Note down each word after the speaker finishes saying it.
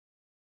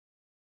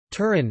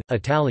Turin,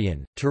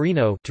 Italian,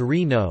 Torino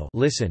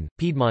listen,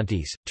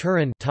 Piedmontese,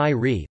 Turin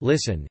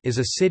listen, is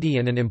a city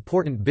and an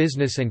important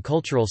business and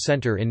cultural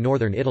centre in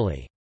northern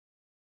Italy.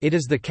 It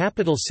is the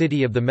capital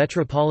city of the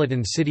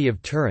metropolitan city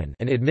of Turin,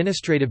 an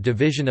administrative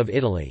division of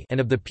Italy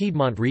and of the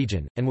Piedmont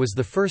region, and was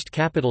the first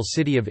capital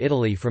city of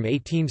Italy from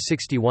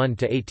 1861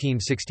 to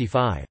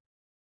 1865.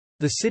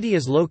 The city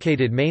is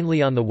located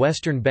mainly on the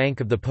western bank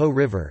of the Po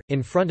River,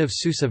 in front of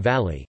Susa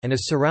Valley, and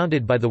is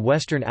surrounded by the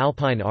western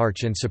Alpine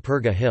Arch and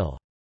Superga Hill.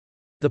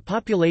 The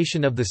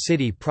population of the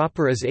city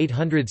proper is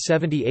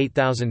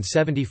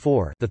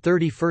 878,074, the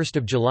 31st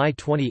of July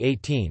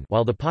 2018,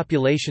 while the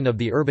population of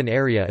the urban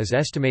area is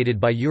estimated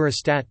by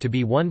Eurostat to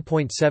be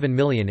 1.7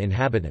 million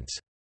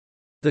inhabitants.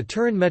 The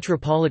Turin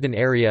metropolitan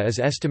area is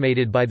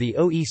estimated by the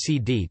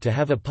OECD to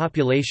have a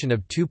population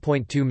of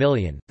 2.2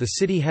 million. The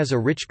city has a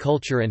rich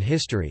culture and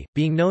history,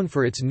 being known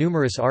for its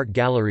numerous art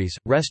galleries,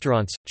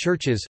 restaurants,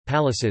 churches,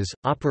 palaces,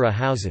 opera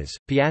houses,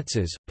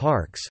 piazzas,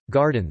 parks,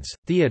 gardens,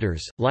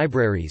 theaters,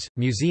 libraries,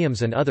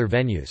 museums and other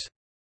venues.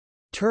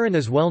 Turin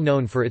is well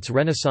known for its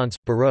Renaissance,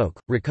 Baroque,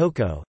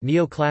 Rococo,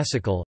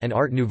 Neoclassical, and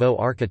Art Nouveau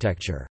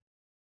architecture.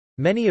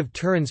 Many of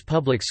Turin's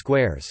public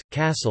squares,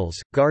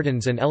 castles,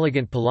 gardens and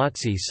elegant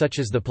palazzi such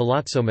as the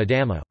Palazzo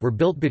Madama, were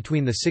built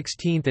between the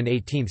 16th and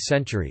 18th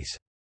centuries.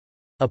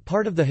 A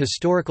part of the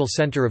historical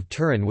centre of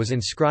Turin was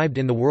inscribed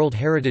in the World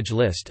Heritage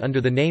List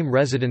under the name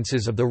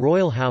Residences of the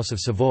Royal House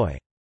of Savoy.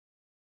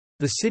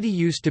 The city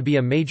used to be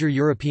a major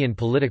European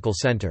political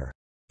centre.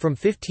 From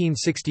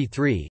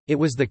 1563, it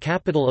was the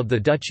capital of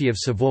the Duchy of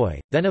Savoy,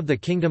 then of the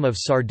Kingdom of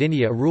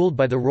Sardinia ruled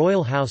by the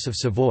Royal House of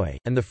Savoy,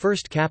 and the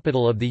first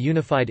capital of the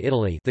Unified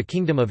Italy, the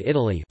Kingdom of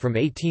Italy, from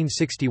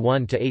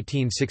 1861 to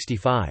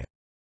 1865.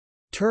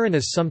 Turin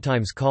is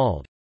sometimes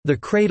called the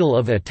cradle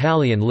of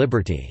Italian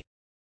liberty,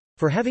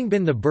 for having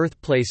been the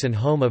birthplace and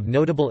home of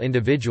notable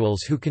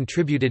individuals who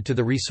contributed to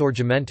the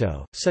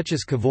Risorgimento, such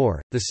as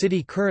Cavour. The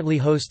city currently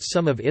hosts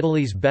some of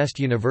Italy's best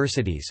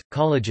universities,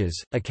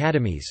 colleges,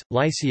 academies,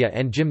 lycea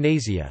and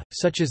gymnasia,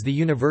 such as the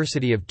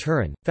University of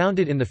Turin,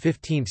 founded in the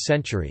 15th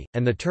century,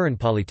 and the Turin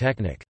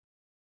Polytechnic.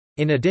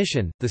 In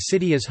addition, the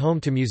city is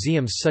home to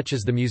museums such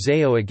as the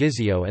Museo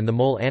Egizio and the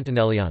Mole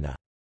Antonelliana.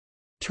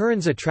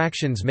 Turin's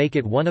attractions make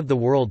it one of the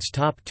world's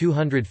top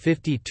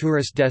 250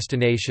 tourist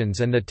destinations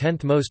and the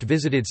 10th most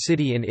visited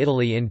city in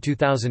Italy in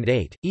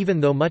 2008.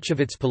 Even though much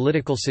of its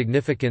political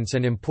significance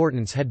and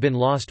importance had been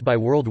lost by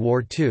World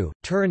War II,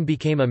 Turin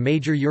became a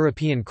major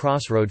European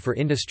crossroad for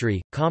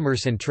industry,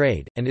 commerce and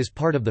trade, and is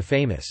part of the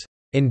famous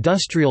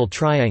industrial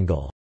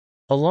triangle,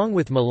 along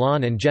with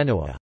Milan and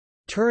Genoa.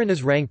 Turin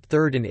is ranked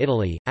third in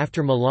Italy,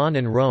 after Milan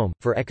and Rome,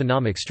 for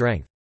economic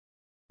strength.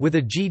 With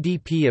a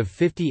GDP of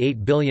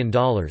 $58 billion,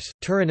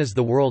 Turin is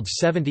the world's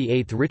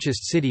 78th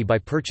richest city by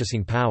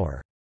purchasing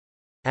power.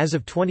 As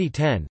of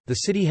 2010, the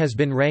city has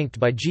been ranked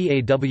by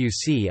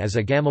GAWC as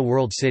a Gamma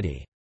World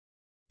City.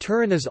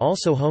 Turin is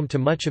also home to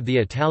much of the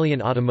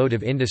Italian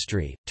automotive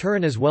industry.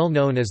 Turin is well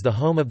known as the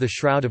home of the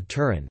Shroud of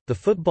Turin, the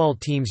football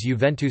teams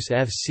Juventus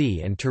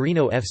FC and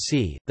Torino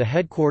FC, the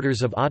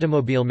headquarters of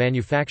automobile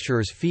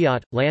manufacturers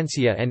Fiat,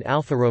 Lancia and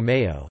Alfa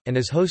Romeo, and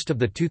is host of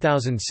the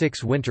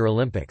 2006 Winter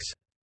Olympics.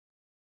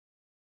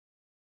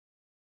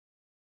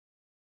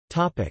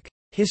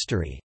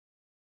 History.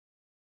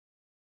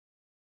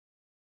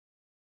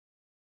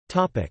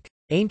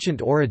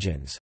 Ancient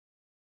origins.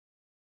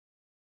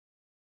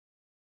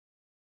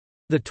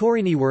 The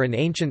Torini were an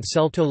ancient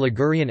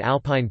Celto-Ligurian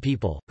alpine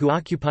people, who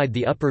occupied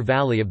the upper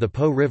valley of the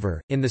Po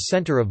River, in the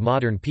centre of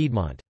modern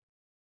Piedmont.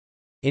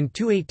 In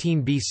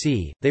 218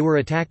 BC, they were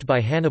attacked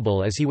by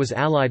Hannibal as he was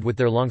allied with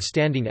their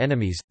long-standing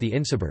enemies, the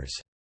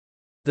Insubres.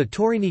 The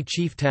Torini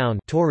chief town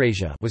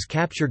was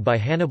captured by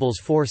Hannibal's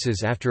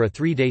forces after a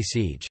 3-day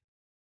siege.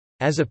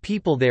 As a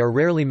people they are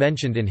rarely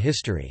mentioned in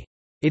history.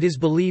 It is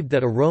believed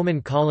that a Roman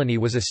colony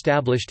was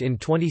established in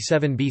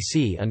 27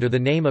 BC under the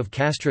name of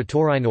Castra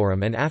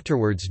Taurinorum and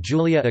afterwards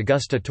Julia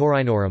Augusta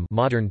Taurinorum,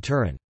 modern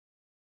Turin.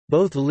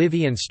 Both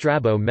Livy and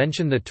Strabo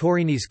mention the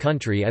Torinese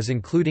country as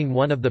including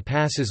one of the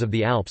passes of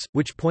the Alps,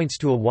 which points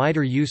to a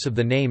wider use of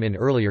the name in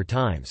earlier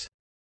times.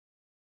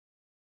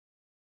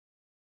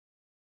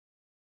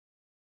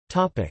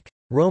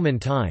 Roman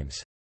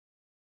times.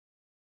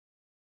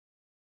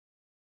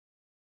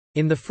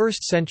 In the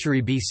 1st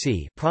century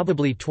BC,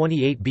 probably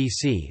 28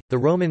 BC, the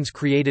Romans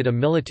created a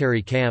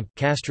military camp,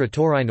 Castra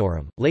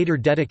Taurinorum, later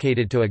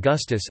dedicated to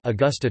Augustus,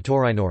 Augusta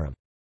Taurinorum.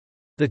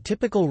 The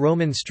typical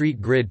Roman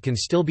street grid can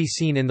still be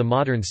seen in the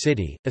modern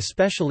city,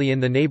 especially in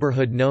the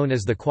neighborhood known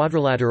as the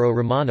Quadrilatero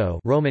Romano,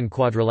 Roman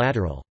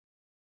Quadrilateral.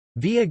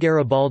 Via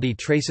Garibaldi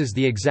traces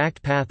the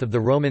exact path of the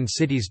Roman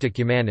cities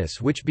Decumanus,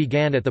 which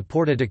began at the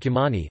Porta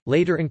Decumani,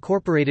 later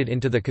incorporated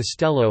into the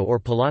Castello or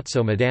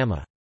Palazzo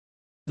Madama.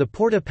 The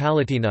Porta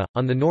Palatina,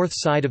 on the north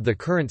side of the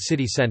current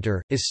city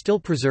centre, is still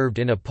preserved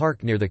in a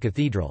park near the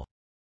cathedral.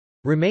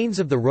 Remains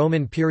of the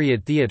Roman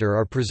period theatre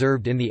are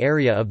preserved in the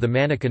area of the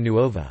Manica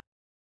Nuova.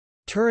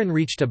 Turin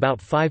reached about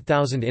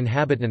 5,000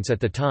 inhabitants at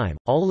the time,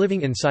 all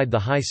living inside the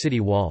high city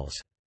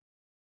walls.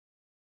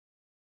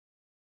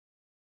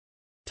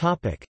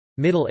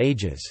 Middle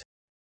Ages.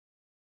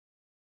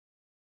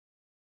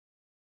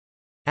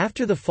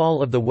 After the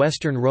fall of the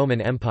Western Roman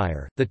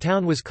Empire, the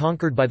town was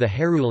conquered by the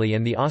Heruli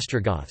and the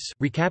Ostrogoths,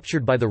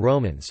 recaptured by the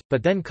Romans,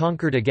 but then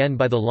conquered again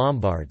by the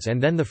Lombards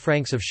and then the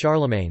Franks of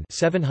Charlemagne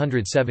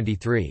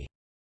 773.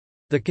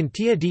 The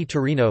Contea di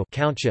Torino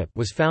countship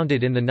was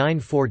founded in the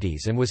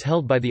 940s and was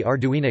held by the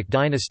Arduinic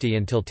dynasty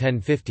until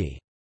 1050.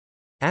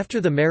 After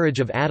the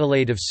marriage of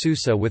Adelaide of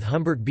Susa with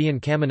Humbert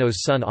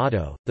Biancamino's son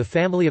Otto, the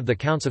family of the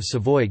Counts of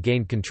Savoy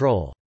gained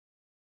control.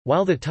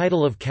 While the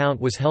title of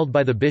count was held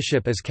by the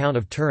bishop as Count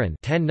of Turin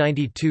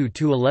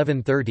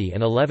 1092–1130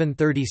 and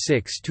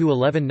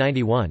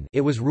 1136–1191, it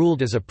was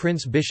ruled as a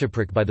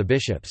prince-bishopric by the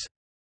bishops.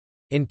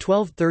 In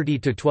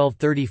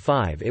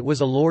 1230–1235 it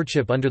was a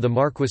lordship under the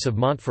Marquess of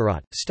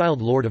Montferrat,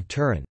 styled Lord of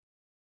Turin.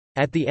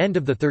 At the end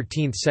of the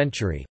 13th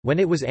century, when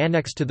it was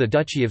annexed to the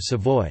Duchy of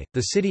Savoy,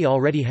 the city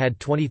already had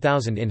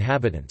 20,000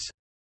 inhabitants.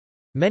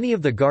 Many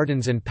of the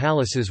gardens and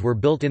palaces were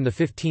built in the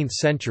 15th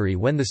century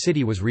when the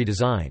city was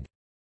redesigned.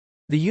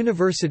 The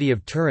University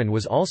of Turin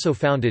was also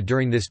founded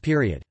during this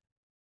period.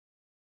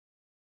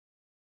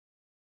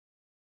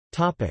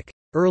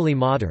 Early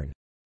modern.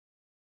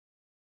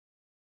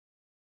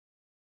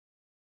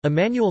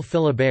 Emmanuel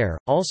Philibert,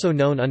 also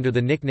known under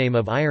the nickname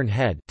of Iron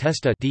Head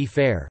Testa di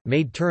Fer,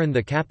 made Turin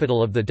the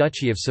capital of the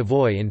Duchy of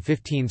Savoy in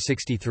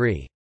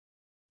 1563.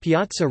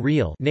 Piazza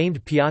Reale,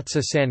 named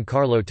Piazza San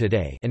Carlo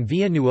today, and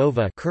Via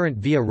Nuova, current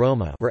Via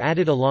Roma, were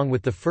added along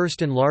with the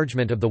first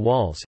enlargement of the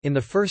walls in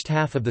the first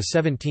half of the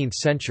 17th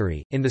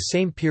century. In the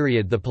same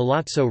period, the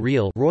Palazzo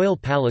Reale, Royal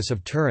Palace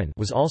of Turin,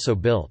 was also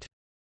built.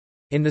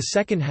 In the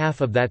second half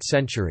of that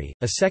century,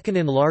 a second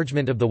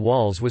enlargement of the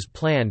walls was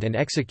planned and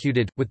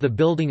executed, with the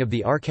building of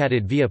the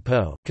arcaded Via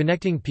Po,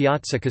 connecting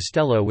Piazza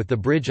Castello with the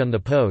bridge on the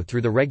Po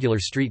through the regular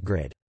street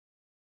grid.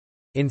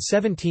 In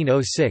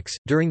 1706,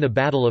 during the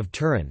Battle of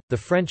Turin, the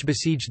French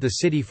besieged the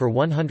city for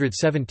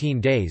 117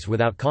 days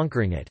without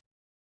conquering it.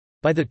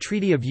 By the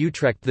Treaty of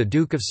Utrecht the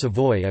Duke of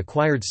Savoy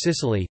acquired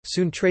Sicily,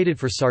 soon traded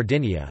for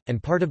Sardinia,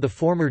 and part of the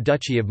former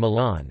Duchy of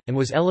Milan, and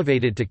was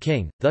elevated to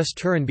king, thus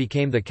Turin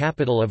became the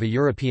capital of a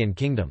European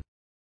kingdom.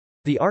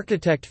 The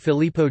architect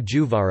Filippo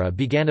Juvara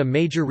began a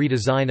major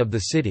redesign of the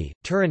city.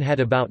 Turin had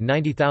about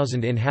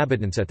 90,000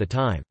 inhabitants at the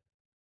time.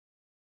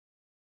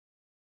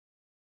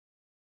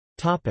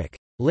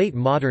 Late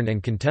modern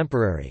and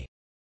contemporary.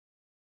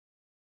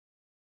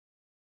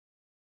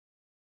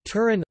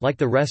 Turin, like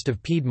the rest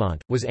of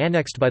Piedmont, was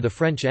annexed by the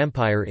French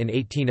Empire in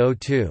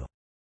 1802.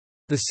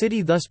 The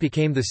city thus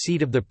became the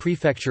seat of the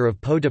prefecture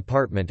of Po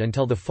department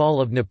until the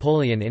fall of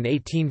Napoleon in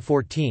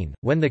 1814,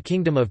 when the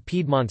Kingdom of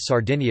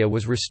Piedmont-Sardinia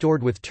was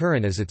restored with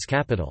Turin as its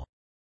capital.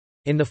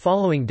 In the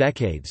following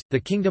decades,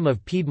 the Kingdom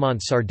of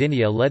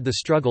Piedmont-Sardinia led the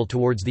struggle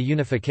towards the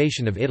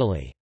unification of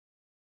Italy.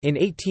 In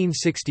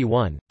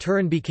 1861,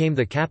 Turin became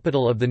the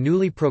capital of the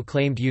newly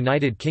proclaimed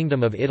United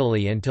Kingdom of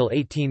Italy until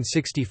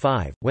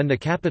 1865, when the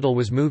capital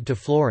was moved to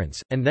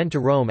Florence, and then to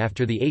Rome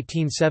after the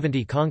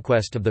 1870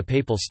 conquest of the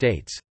Papal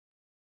States.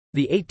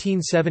 The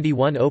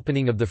 1871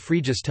 opening of the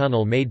Frejus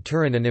Tunnel made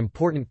Turin an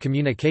important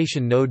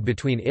communication node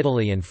between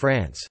Italy and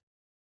France.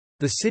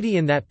 The city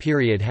in that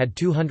period had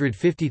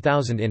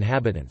 250,000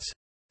 inhabitants.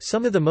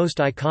 Some of the most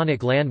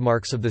iconic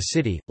landmarks of the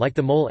city, like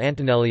the Mole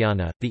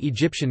Antonelliana, the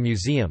Egyptian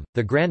Museum,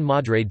 the Gran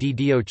Madre di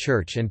Dio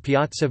Church and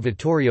Piazza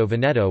Vittorio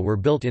Veneto were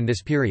built in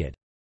this period.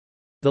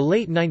 The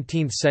late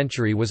 19th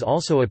century was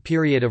also a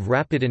period of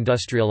rapid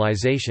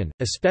industrialization,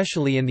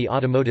 especially in the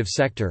automotive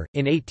sector.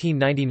 In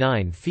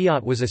 1899,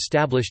 Fiat was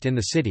established in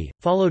the city,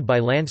 followed by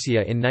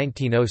Lancia in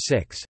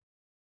 1906.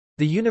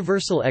 The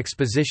Universal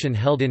Exposition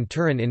held in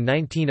Turin in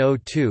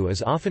 1902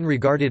 is often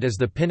regarded as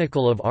the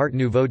pinnacle of Art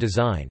Nouveau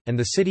design, and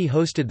the city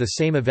hosted the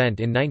same event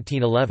in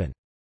 1911.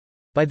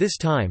 By this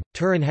time,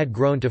 Turin had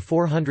grown to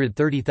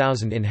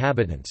 430,000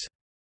 inhabitants.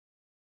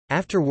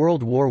 After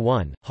World War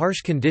I,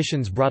 harsh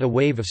conditions brought a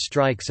wave of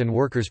strikes and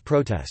workers'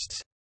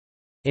 protests.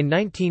 In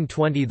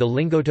 1920 the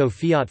Lingotto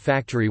Fiat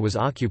factory was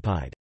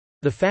occupied.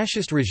 The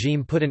fascist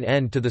regime put an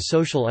end to the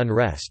social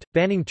unrest,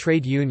 banning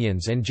trade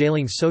unions and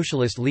jailing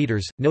socialist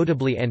leaders,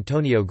 notably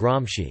Antonio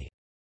Gramsci.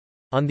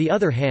 On the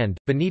other hand,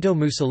 Benito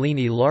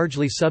Mussolini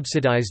largely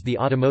subsidized the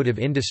automotive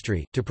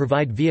industry, to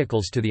provide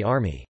vehicles to the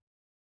army.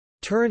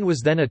 Turin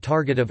was then a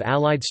target of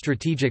Allied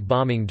strategic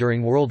bombing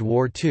during World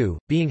War II,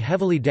 being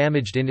heavily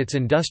damaged in its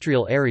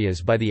industrial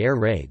areas by the air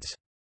raids.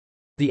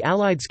 The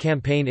Allies'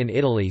 campaign in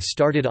Italy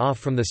started off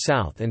from the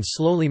south and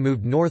slowly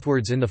moved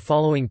northwards in the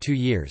following 2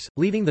 years,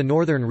 leaving the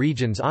northern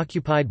regions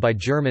occupied by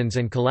Germans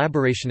and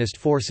collaborationist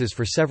forces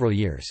for several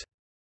years.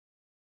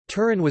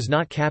 Turin was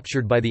not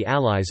captured by the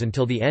Allies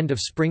until the end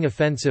of Spring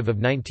Offensive of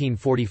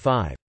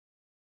 1945.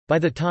 By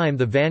the time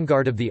the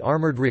vanguard of the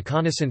armored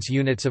reconnaissance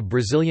units of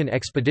Brazilian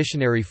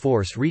Expeditionary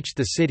Force reached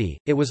the city,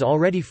 it was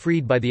already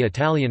freed by the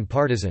Italian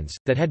partisans,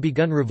 that had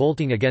begun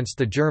revolting against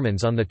the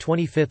Germans on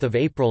 25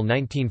 April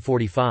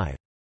 1945.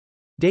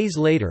 Days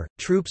later,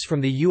 troops from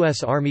the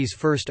U.S. Army's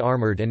 1st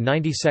Armored and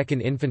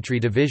 92nd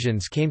Infantry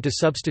Divisions came to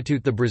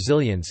substitute the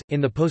Brazilians.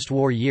 In the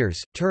post-war years,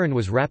 Turin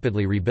was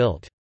rapidly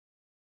rebuilt.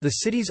 The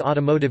city's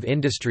automotive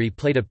industry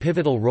played a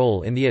pivotal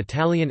role in the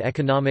Italian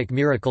economic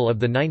miracle of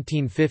the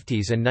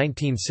 1950s and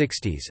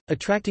 1960s,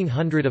 attracting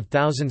hundreds of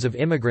thousands of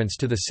immigrants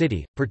to the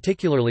city,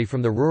 particularly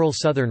from the rural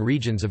southern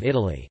regions of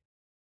Italy.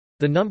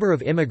 The number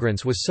of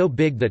immigrants was so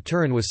big that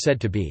Turin was said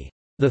to be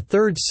the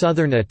third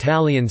southern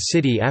Italian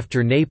city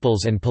after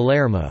Naples and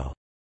Palermo.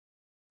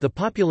 The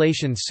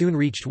population soon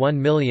reached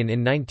 1 million in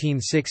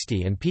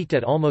 1960 and peaked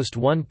at almost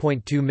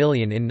 1.2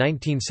 million in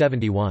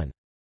 1971.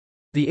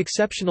 The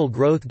exceptional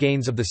growth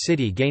gains of the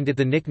city gained it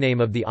the nickname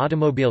of the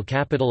automobile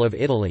capital of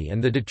Italy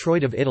and the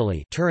Detroit of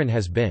Italy. Turin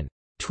has been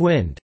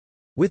twinned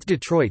with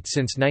Detroit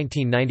since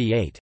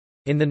 1998.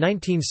 In the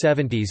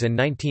 1970s and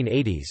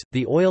 1980s,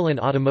 the oil and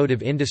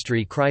automotive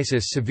industry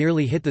crisis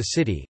severely hit the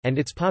city, and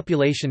its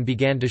population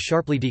began to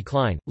sharply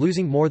decline,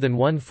 losing more than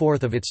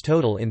one-fourth of its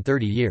total in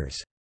 30 years.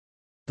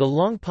 The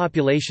long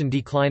population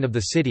decline of the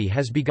city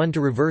has begun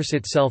to reverse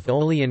itself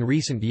only in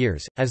recent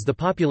years, as the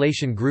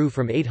population grew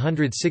from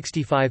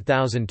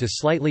 865,000 to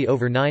slightly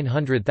over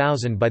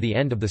 900,000 by the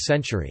end of the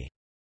century.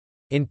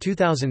 In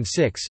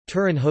 2006,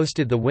 Turin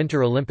hosted the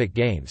Winter Olympic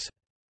Games.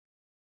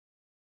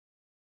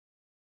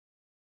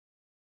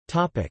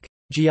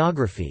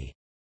 Geography.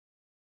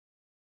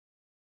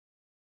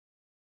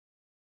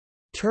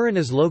 Turin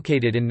is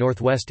located in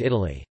northwest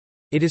Italy.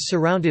 It is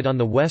surrounded on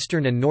the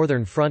western and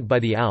northern front by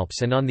the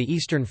Alps and on the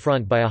eastern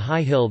front by a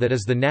high hill that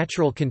is the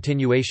natural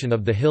continuation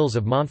of the hills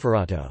of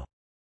Monferrato.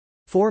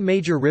 4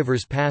 major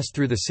rivers pass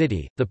through the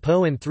city, the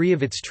Po and 3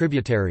 of its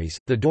tributaries,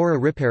 the Dora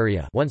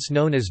Riparia, once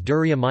known as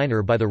Duria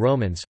Minor by the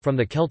Romans, from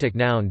the Celtic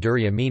noun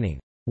duria meaning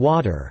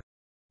water,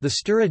 the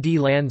Stura di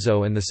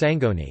Lanzo and the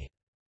Sangoni.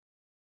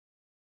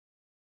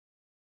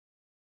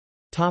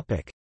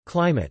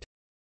 Climate.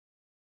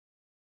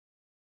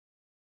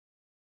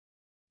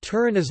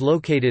 Turin is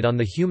located on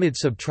the humid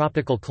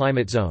subtropical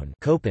climate zone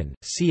Köppen,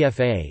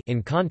 CFA,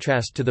 in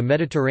contrast to the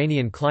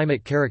Mediterranean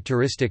climate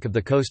characteristic of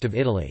the coast of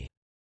Italy.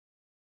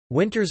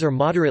 Winters are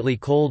moderately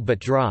cold but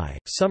dry,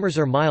 summers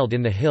are mild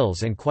in the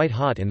hills and quite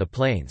hot in the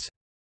plains.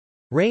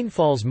 Rain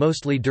falls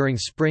mostly during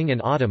spring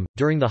and autumn,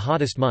 during the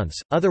hottest months,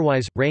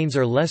 otherwise, rains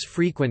are less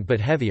frequent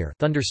but heavier,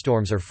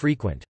 thunderstorms are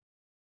frequent.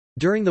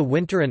 During the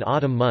winter and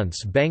autumn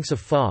months banks of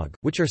fog,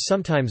 which are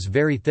sometimes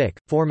very thick,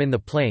 form in the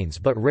plains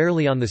but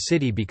rarely on the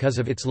city because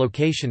of its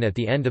location at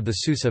the end of the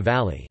Susa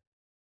Valley.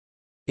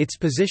 Its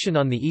position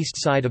on the east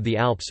side of the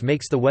Alps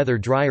makes the weather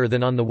drier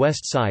than on the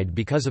west side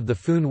because of the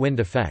Föhn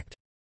wind effect.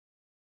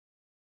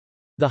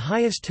 The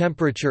highest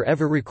temperature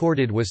ever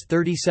recorded was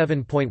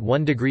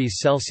 37.1 degrees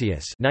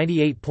Celsius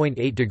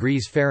 (98.8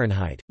 degrees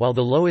Fahrenheit), while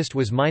the lowest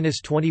was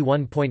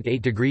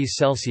 -21.8 degrees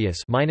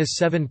Celsius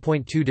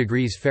 (-7.2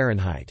 degrees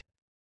Fahrenheit).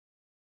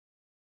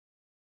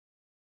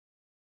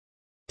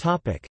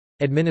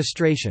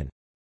 Administration.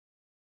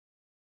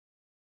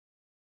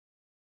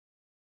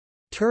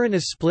 Turin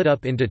is split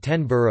up into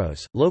 10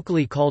 boroughs,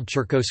 locally called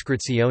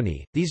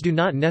circoscrizioni. These do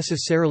not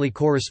necessarily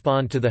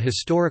correspond to the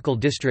historical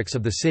districts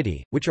of the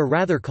city, which are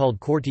rather called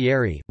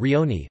quartieri,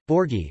 rioni,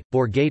 borghi,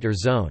 borgate or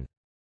zone.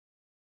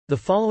 The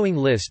following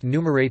list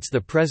enumerates the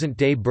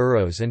present-day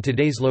boroughs and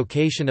today's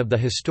location of the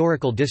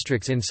historical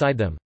districts inside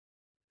them.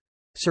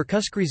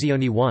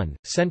 Circoscrizione 1,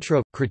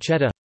 Centro,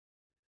 Crocetta.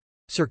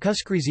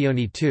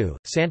 Circoscrizione 2,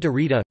 Santa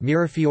Rita,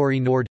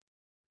 Mirafiori Nord.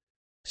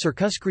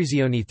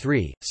 Circoscrizione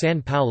 3,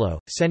 San Paolo,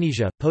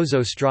 Senesia,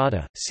 Pozzo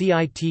Strada,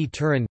 Cit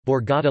Turin,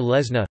 Borgata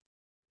Lesna.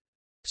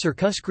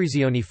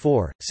 Circoscrizione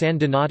 4, San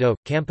Donato,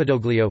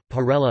 Campidoglio,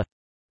 Parella.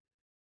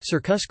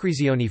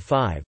 Circoscrizione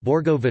 5,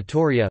 Borgo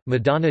Vittoria,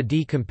 Madonna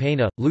di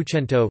Campana,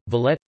 Lucento,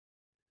 Vallette.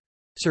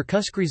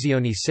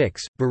 Circoscrizione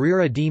 6,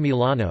 Barriera di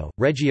Milano,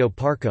 Reggio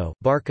Parco,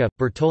 Barca,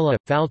 Bertola,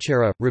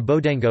 Falcera,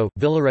 Ribodengo,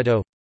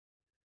 Villareto.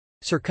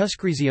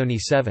 Circoscrizione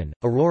 7,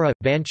 Aurora,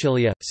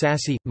 Bancilia,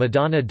 Sassi,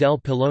 Madonna del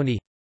Piloni.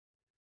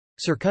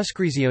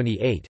 Circoscrizione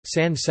 8,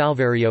 San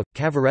Salvario,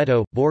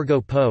 Cavaretto, Borgo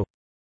Po.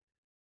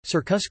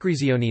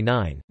 Circoscrizione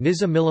 9,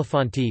 Nizza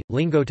Milifanti,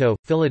 Lingotto,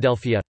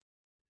 Philadelphia.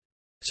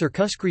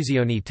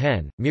 Circoscrizione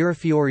 10,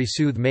 Mirafiori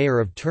Sooth. Mayor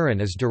of Turin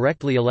is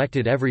directly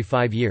elected every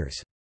 5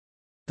 years.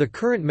 The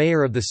current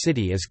mayor of the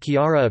city is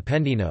Chiara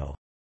Appendino.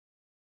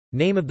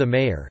 Name of the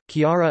mayor,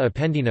 Chiara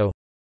Appendino.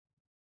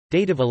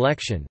 Date of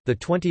election,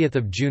 20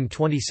 June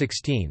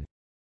 2016.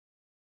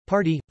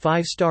 Party,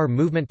 5-Star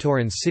Movement.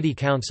 Turin's City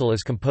Council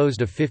is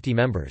composed of 50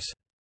 members.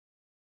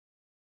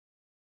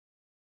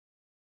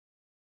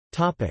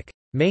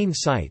 Main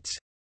sites.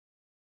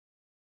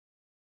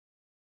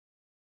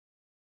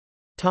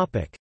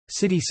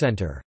 City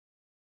centre.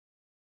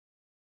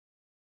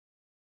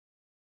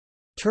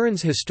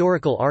 Turin's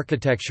historical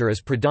architecture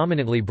is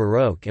predominantly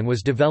Baroque and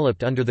was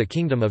developed under the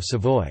Kingdom of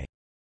Savoy.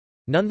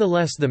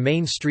 Nonetheless, the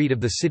main street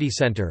of the city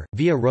centre,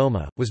 Via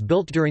Roma, was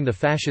built during the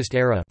Fascist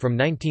era from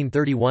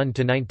 1931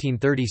 to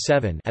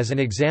 1937 as an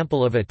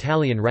example of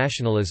Italian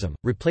rationalism,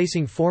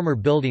 replacing former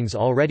buildings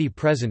already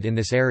present in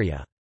this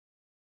area.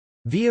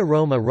 Via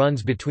Roma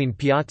runs between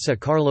Piazza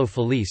Carlo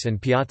Felice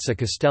and Piazza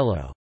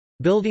Castello.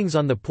 Buildings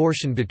on the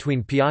portion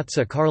between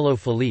Piazza Carlo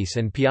Felice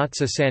and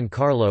Piazza San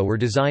Carlo were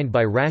designed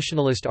by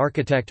rationalist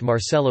architect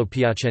Marcello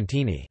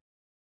Piacentini.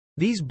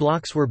 These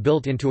blocks were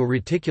built into a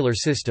reticular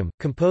system,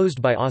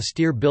 composed by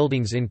austere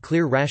buildings in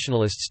clear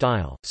rationalist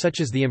style, such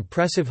as the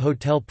impressive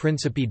Hotel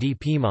Principe di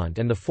Piemont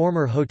and the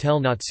former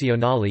Hotel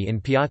Nazionale in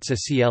Piazza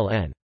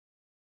Cln.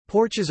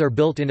 Porches are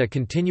built in a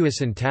continuous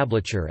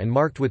entablature and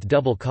marked with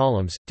double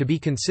columns, to be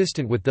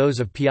consistent with those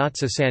of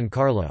Piazza San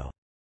Carlo.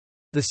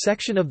 The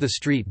section of the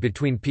street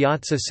between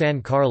Piazza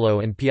San Carlo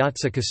and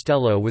Piazza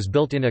Castello was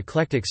built in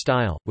eclectic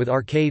style, with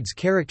arcades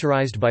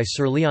characterized by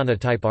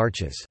Serliana-type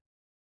arches.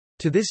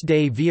 To this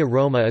day Via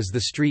Roma is the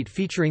street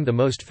featuring the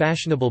most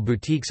fashionable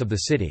boutiques of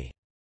the city.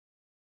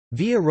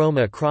 Via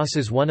Roma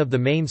crosses one of the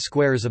main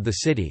squares of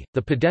the city,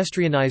 the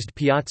pedestrianized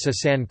Piazza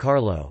San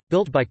Carlo,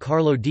 built by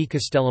Carlo di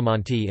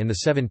Castellammonte in the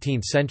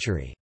 17th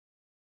century.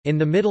 In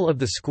the middle of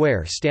the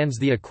square stands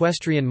the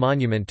equestrian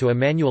monument to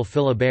Emmanuel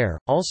Philibert,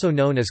 also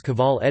known as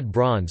Caval ed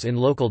Bronze in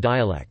local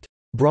dialect,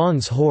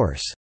 bronze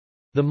horse.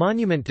 The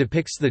monument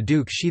depicts the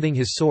Duke sheathing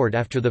his sword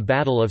after the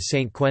Battle of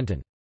St.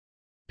 Quentin.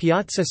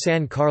 Piazza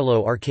San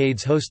Carlo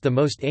arcades host the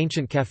most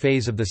ancient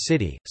cafés of the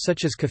city,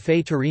 such as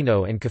Café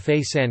Torino and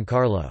Café San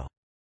Carlo.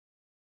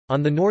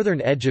 On the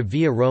northern edge of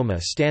Via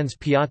Roma stands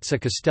Piazza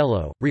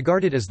Castello,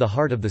 regarded as the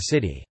heart of the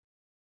city.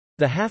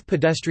 The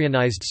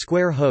half-pedestrianized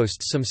square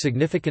hosts some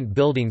significant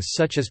buildings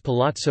such as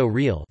Palazzo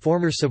Reale,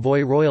 former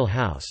Savoy Royal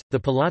House, the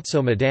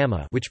Palazzo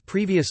Madama, which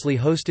previously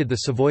hosted the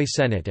Savoy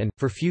Senate and,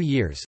 for few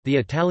years, the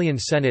Italian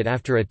Senate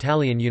after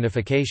Italian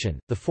unification,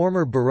 the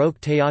former Baroque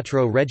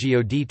Teatro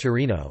Regio di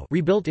Torino,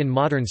 rebuilt in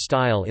modern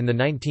style in the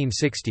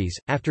 1960s,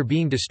 after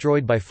being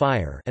destroyed by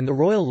fire, and the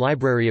Royal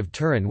Library of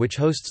Turin, which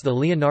hosts the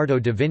Leonardo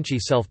da Vinci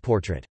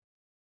self-portrait.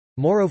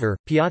 Moreover,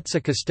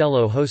 Piazza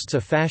Castello hosts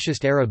a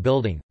fascist-era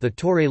building, the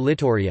Torre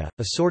Littoria,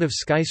 a sort of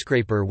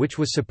skyscraper which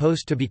was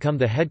supposed to become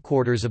the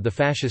headquarters of the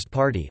Fascist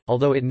Party,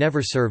 although it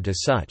never served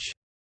as such.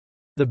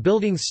 The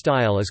building's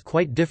style is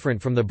quite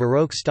different from the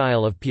Baroque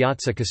style of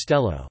Piazza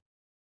Castello.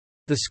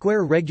 The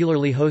square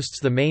regularly hosts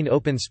the main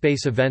open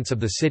space events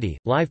of the city,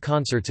 live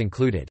concerts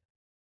included.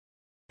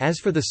 As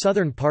for the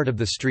southern part of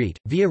the street,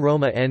 Via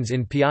Roma ends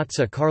in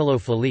Piazza Carlo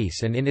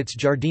Felice and in its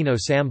Giardino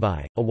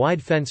Sambi, a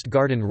wide fenced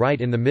garden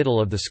right in the middle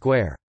of the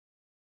square.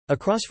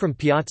 Across from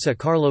Piazza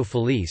Carlo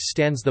Felice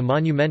stands the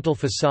monumental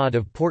facade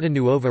of Porta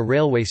Nuova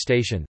railway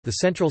station, the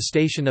central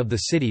station of the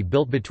city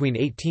built between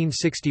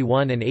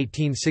 1861 and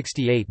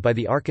 1868 by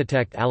the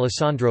architect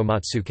Alessandro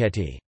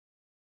Mazzucchetti.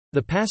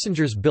 The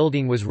passengers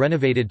building was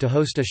renovated to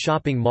host a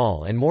shopping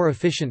mall and more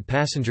efficient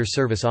passenger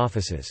service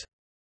offices.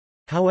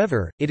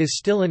 However, it is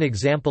still an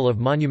example of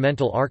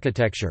monumental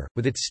architecture,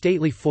 with its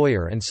stately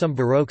foyer and some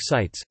Baroque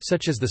sites,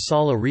 such as the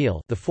Sala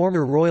Reale, the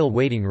former royal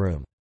waiting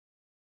room.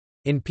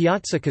 In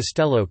Piazza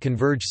Castello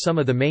converge some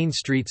of the main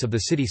streets of the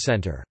city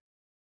centre.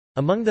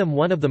 Among them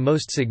one of the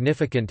most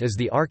significant is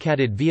the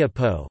arcaded Via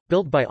Po,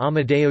 built by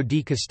Amedeo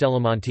di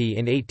Castellammonte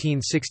in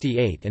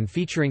 1868 and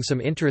featuring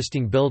some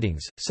interesting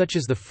buildings, such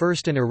as the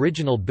first and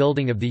original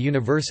building of the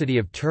University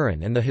of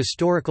Turin and the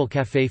historical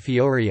Café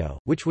Fiorio,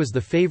 which was the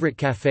favourite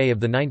café of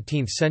the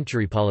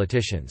 19th-century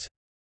politicians.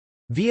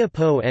 Via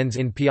Po ends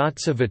in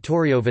Piazza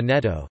Vittorio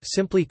Veneto,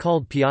 simply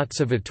called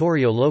Piazza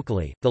Vittorio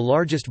locally, the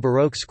largest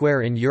Baroque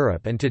square in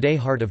Europe and today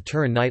heart of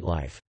Turin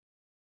nightlife.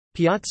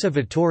 Piazza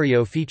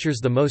Vittorio features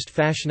the most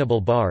fashionable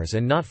bars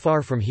and not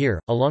far from here,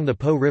 along the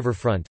Po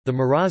riverfront, the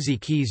Marazzi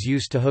Quays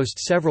used to host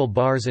several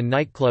bars and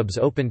nightclubs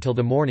open till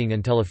the morning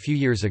until a few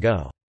years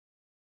ago.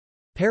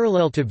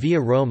 Parallel to Via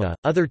Roma,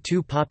 other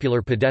two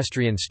popular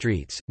pedestrian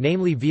streets,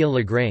 namely Via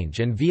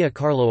Lagrange and Via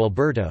Carlo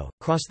Alberto,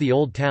 cross the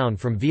Old Town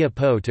from Via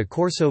Po to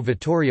Corso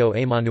Vittorio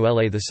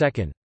Emanuele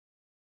II.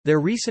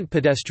 Their recent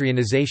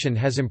pedestrianization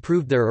has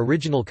improved their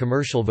original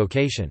commercial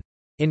vocation.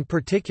 In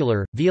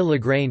particular, Via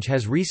Lagrange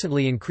has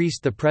recently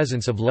increased the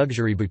presence of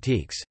luxury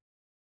boutiques.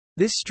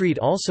 This street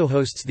also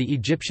hosts the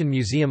Egyptian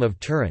Museum of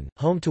Turin,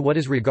 home to what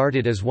is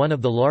regarded as one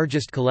of the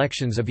largest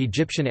collections of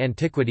Egyptian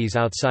antiquities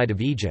outside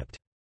of Egypt.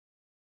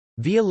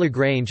 Via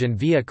Lagrange and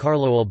Via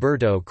Carlo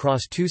Alberto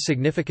cross two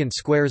significant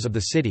squares of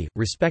the city,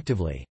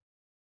 respectively.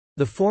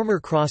 The former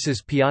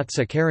crosses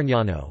Piazza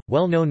Carignano,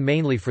 well known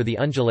mainly for the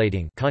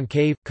undulating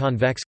concave,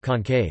 convex,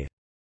 concave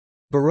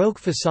Baroque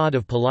facade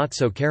of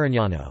Palazzo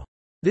Carignano.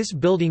 This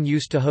building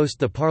used to host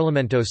the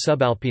Parlamento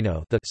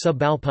Subalpino, the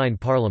subalpine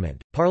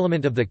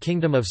parliament of the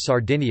Kingdom of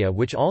Sardinia,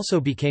 which also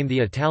became the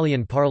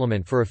Italian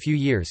parliament for a few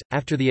years,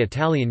 after the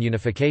Italian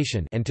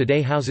unification, and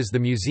today houses the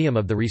Museum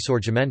of the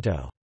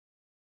Risorgimento.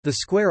 The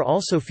square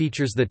also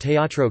features the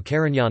Teatro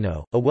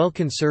Carignano, a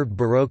well-conserved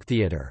Baroque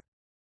theatre.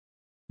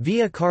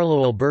 Via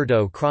Carlo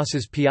Alberto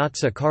crosses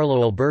Piazza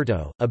Carlo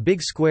Alberto, a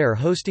big square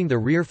hosting the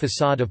rear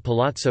facade of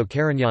Palazzo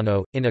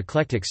Carignano, in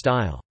eclectic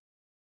style.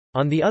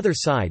 On the other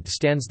side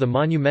stands the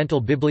monumental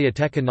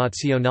Biblioteca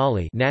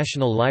Nazionale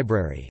National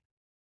Library.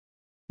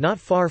 Not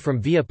far from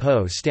Via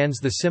Po stands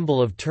the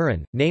symbol of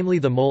Turin, namely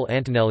the Mole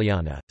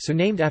Antonelliana, so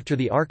named after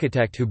the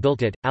architect who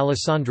built it,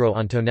 Alessandro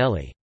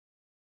Antonelli.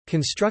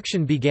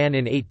 Construction began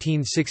in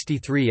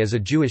 1863 as a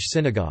Jewish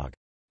synagogue.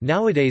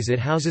 Nowadays it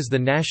houses the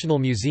National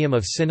Museum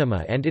of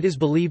Cinema and it is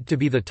believed to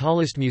be the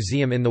tallest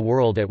museum in the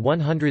world at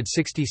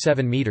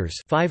 167 meters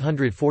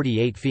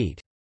 (548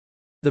 feet).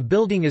 The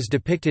building is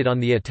depicted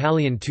on the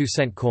Italian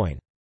 2-cent coin.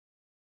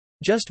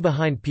 Just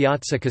behind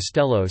Piazza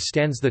Castello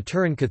stands the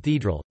Turin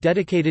Cathedral,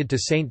 dedicated to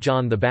Saint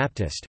John the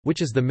Baptist,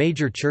 which is the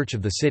major church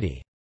of the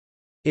city.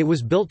 It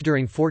was built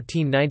during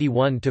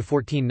 1491 to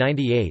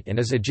 1498 and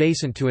is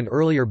adjacent to an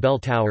earlier bell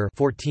tower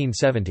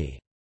 1470.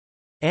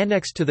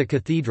 Annexed to the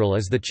cathedral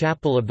is the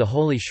Chapel of the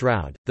Holy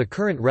Shroud, the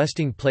current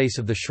resting place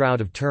of the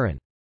Shroud of Turin.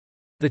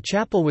 The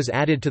chapel was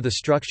added to the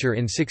structure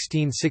in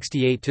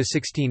 1668 to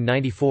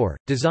 1694,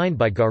 designed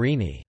by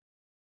Guarini.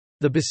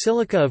 The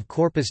Basilica of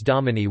Corpus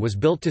Domini was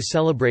built to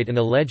celebrate an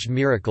alleged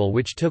miracle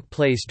which took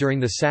place during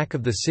the sack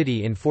of the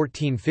city in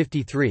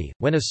 1453,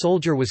 when a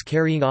soldier was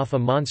carrying off a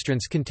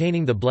monstrance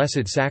containing the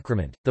Blessed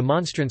Sacrament. The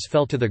monstrance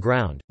fell to the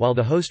ground, while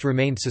the host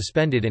remained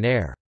suspended in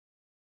air.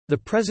 The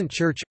present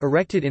church,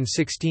 erected in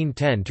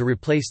 1610 to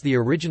replace the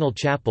original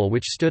chapel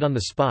which stood on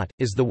the spot,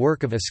 is the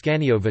work of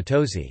Ascanio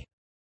Vitozzi.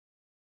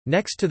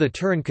 Next to the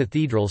Turin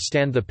Cathedral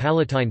stand the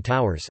Palatine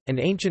Towers, an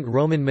ancient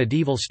Roman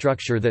medieval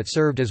structure that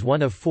served as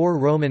one of 4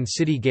 Roman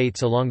city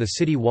gates along the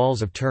city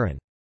walls of Turin.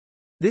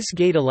 This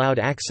gate allowed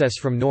access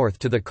from north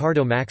to the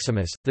Cardo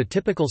Maximus, the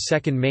typical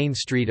second main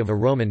street of a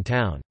Roman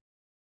town.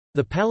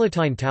 The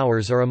Palatine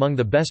Towers are among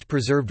the best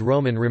preserved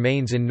Roman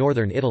remains in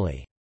northern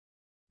Italy.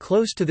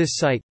 Close to this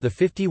site, the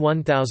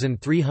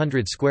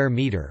 51,300 square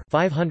meter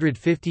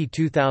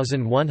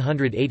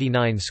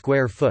 (552,189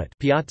 square foot)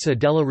 Piazza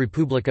della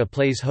Repubblica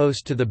plays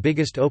host to the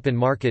biggest open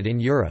market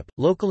in Europe,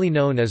 locally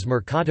known as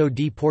Mercato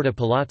di Porta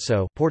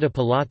Palazzo, Porta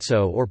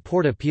Palazzo or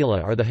Porta Pila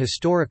are the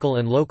historical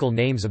and local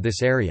names of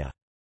this area.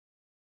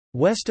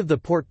 West of the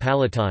Port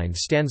Palatine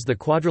stands the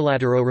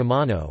Quadrilatero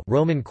Romano,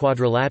 Roman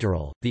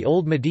Quadrilateral, the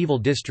old medieval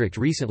district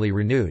recently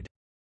renewed.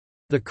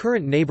 The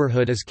current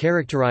neighborhood is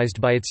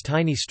characterized by its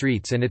tiny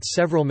streets and its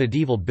several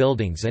medieval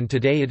buildings, and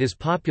today it is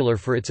popular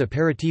for its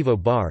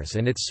aperitivo bars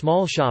and its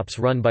small shops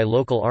run by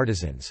local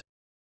artisans.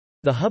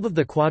 The hub of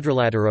the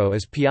Quadrilatero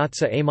is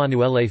Piazza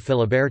Emanuele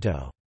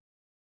Filiberto.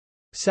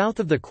 South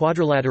of the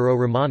Quadrilatero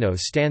Romano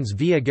stands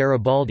Via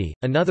Garibaldi,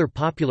 another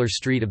popular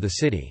street of the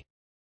city.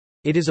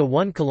 It is a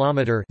 1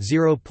 kilometer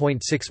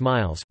 (0.6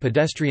 miles)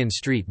 pedestrian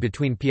street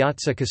between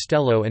Piazza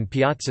Castello and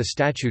Piazza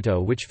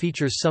Statuto, which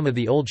features some of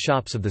the old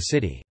shops of the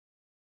city.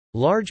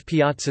 Large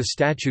Piazza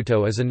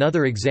Statuto is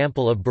another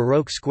example of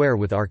Baroque square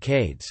with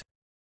arcades.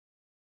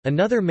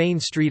 Another main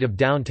street of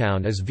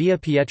downtown is Via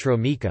Pietro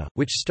Mica,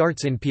 which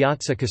starts in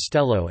Piazza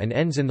Castello and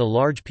ends in the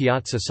large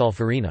Piazza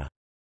Solferino.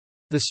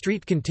 The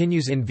street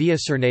continues in Via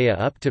Cernea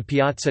up to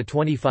Piazza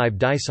 25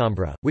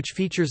 Dicembra, which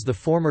features the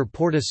former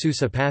Porta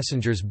Susa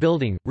passengers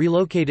building,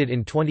 relocated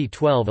in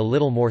 2012 a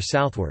little more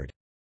southward.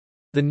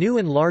 The new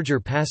and larger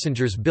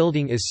passengers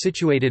building is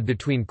situated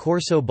between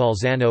Corso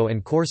Balzano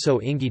and Corso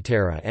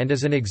Inghilterra and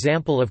is an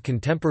example of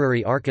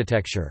contemporary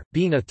architecture,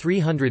 being a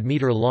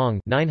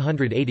 300-meter-long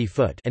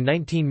 (980-foot) and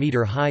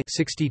 19-meter-high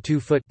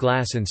 (62-foot)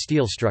 glass and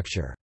steel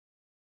structure.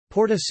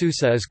 Porta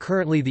Susa is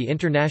currently the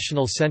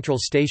international central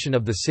station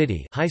of the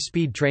city,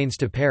 high-speed trains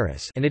to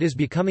Paris, and it is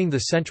becoming the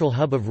central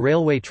hub of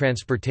railway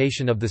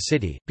transportation of the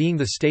city, being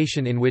the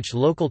station in which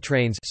local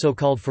trains,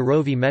 so-called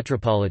Ferrovie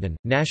Metropolitan,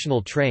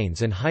 national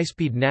trains and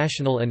high-speed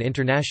national and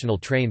international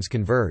trains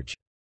converge.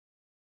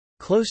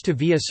 Close to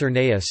Via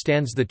Cernea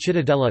stands the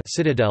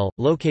Citadel,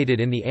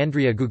 located in the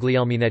Andrea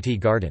Guglielminetti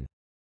Garden.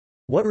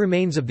 What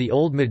remains of the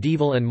old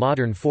medieval and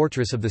modern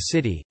fortress of the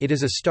city, it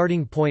is a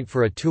starting point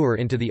for a tour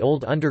into the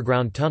old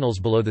underground tunnels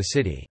below the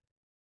city.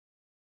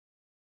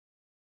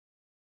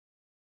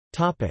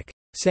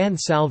 San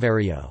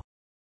Salvario.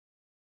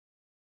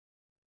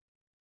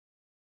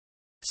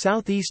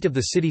 Southeast of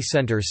the city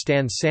centre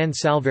stands San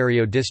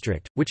Salvario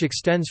district, which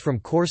extends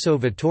from Corso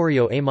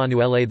Vittorio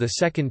Emanuele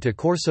II to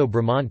Corso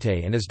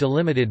Bramante and is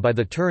delimited by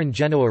the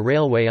Turin-Genoa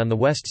Railway on the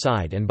west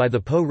side and by the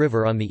Po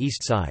River on the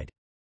east side.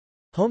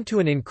 Home to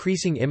an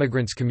increasing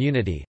immigrants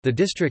community, the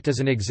district is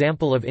an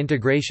example of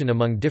integration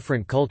among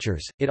different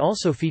cultures. It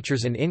also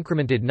features an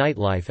incremented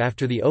nightlife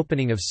after the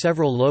opening of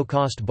several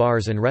low-cost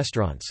bars and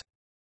restaurants.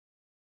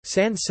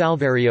 San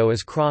Salvario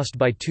is crossed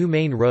by 2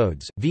 main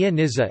roads, Via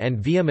Nizza and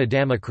Via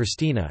Madama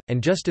Cristina,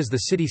 and just as the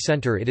city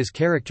centre it is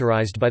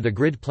characterized by the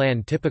grid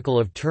plan typical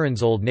of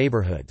Turin's old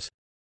neighborhoods.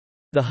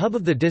 The hub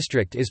of the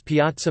district is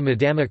Piazza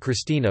Madama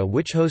Cristina,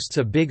 which hosts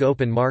a big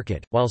open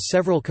market, while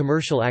several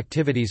commercial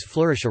activities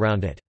flourish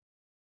around it.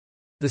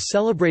 The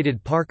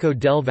celebrated Parco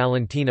del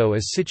Valentino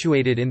is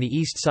situated in the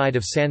east side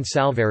of San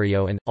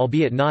Salvario and,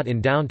 albeit not in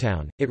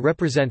downtown, it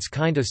represents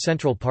kind of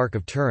Central Park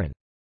of Turin.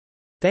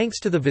 Thanks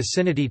to the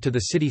vicinity to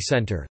the city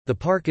centre, the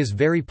park is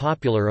very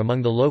popular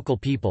among the local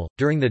people,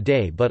 during the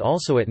day but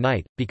also at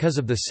night, because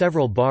of the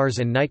several bars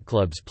and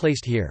nightclubs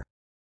placed here.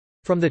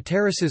 From the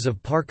terraces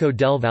of Parco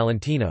del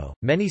Valentino,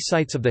 many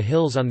sights of the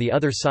hills on the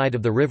other side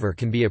of the river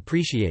can be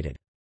appreciated.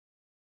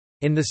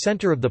 In the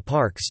center of the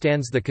park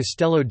stands the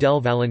Castello del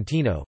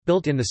Valentino,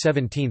 built in the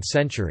 17th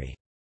century.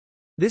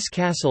 This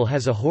castle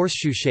has a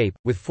horseshoe shape,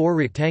 with 4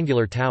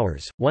 rectangular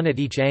towers, one at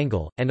each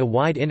angle, and a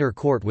wide inner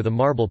court with a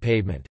marble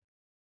pavement.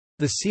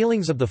 The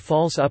ceilings of the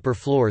false upper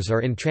floors are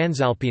in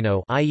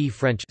Transalpino, i.e.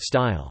 French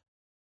style.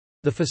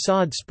 The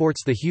façade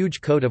sports the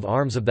huge coat of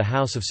arms of the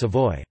House of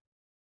Savoy.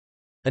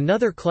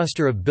 Another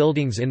cluster of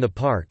buildings in the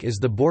park is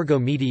the Borgo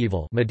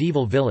medieval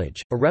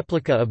village, a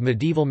replica of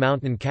medieval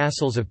mountain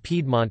castles of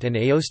Piedmont and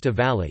Aosta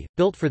Valley,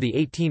 built for the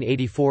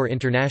 1884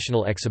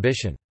 International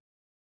Exhibition.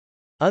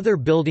 Other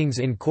buildings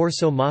in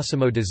Corso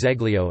Massimo de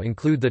Zeglio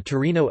include the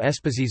Torino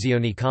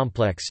Esposizioni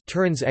Complex,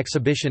 Turin's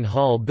exhibition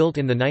hall built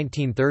in the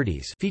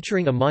 1930s,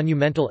 featuring a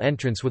monumental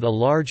entrance with a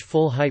large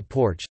full-height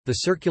porch, the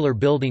circular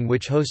building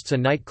which hosts a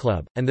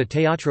nightclub, and the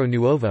Teatro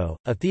Nuovo,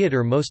 a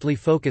theater mostly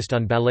focused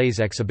on ballets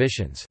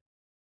exhibitions.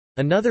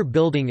 Another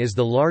building is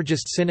the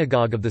largest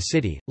synagogue of the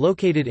city,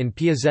 located in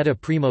Piazzetta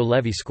Primo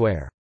Levi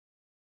Square.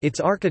 Its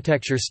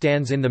architecture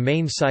stands in the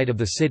main site of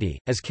the city,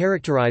 as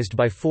characterized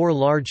by 4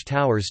 large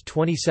towers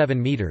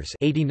 27 meters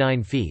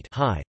 (89 feet)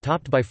 high,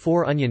 topped by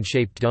 4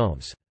 onion-shaped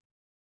domes.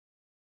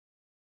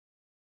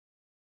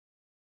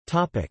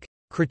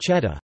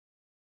 Crocetta.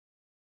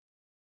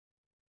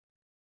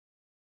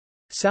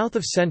 South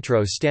of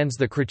Centro stands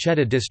the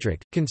Crocetta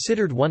district,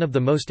 considered one of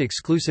the most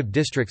exclusive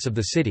districts of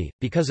the city,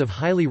 because of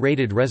highly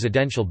rated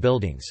residential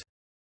buildings.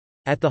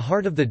 At the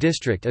heart of the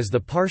district is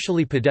the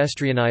partially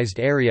pedestrianized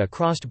area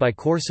crossed by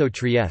Corso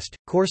Trieste,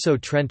 Corso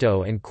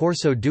Trento and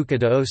Corso Duca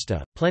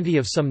d'Aosta, plenty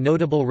of some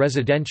notable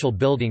residential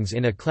buildings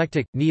in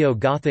eclectic,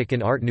 neo-Gothic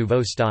and Art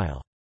Nouveau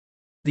style.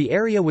 The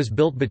area was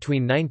built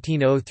between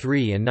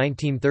 1903 and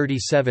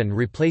 1937,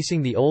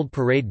 replacing the old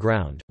parade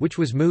ground, which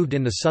was moved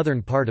in the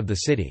southern part of the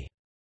city.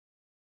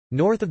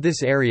 North of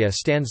this area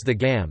stands the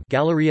GAM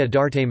Galleria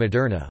d'Arte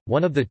Moderna,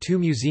 one of the 2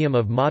 Museum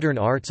of Modern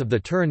Arts of the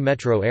Turin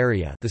metro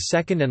area. The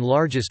second and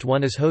largest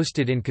one is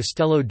hosted in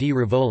Castello di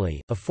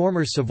Rivoli, a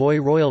former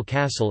Savoy royal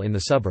castle in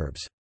the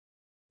suburbs.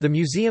 The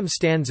museum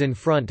stands in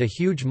front a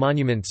huge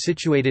monument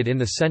situated in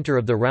the center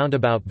of the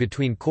roundabout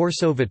between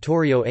Corso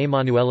Vittorio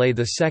Emanuele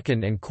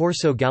II and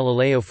Corso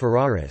Galileo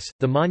Ferraris,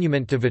 the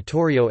monument to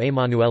Vittorio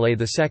Emanuele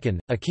II,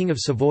 a King of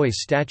Savoy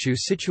statue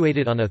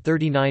situated on a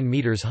 39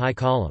 meters high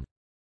column.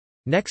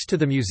 Next to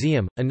the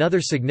museum,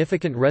 another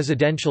significant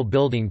residential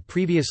building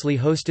previously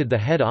hosted the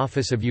head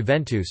office of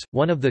Juventus,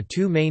 one of the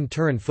 2 main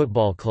Turin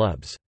football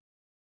clubs.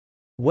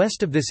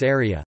 West of this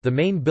area, the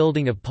main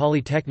building of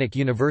Polytechnic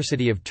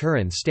University of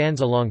Turin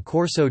stands along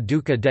Corso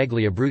Duca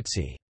degli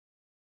Abruzzi.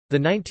 The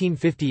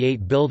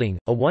 1958 building,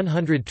 a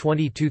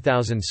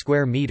 122,000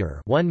 square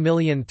meter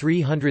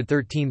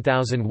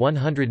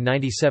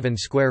 (1,313,197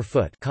 square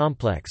foot)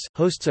 complex,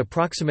 hosts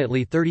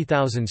approximately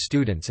 30,000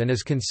 students and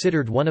is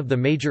considered one of the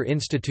major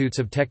institutes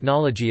of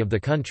technology of the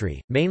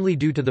country, mainly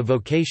due to the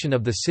vocation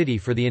of the city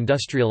for the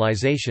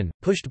industrialization,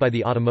 pushed by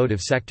the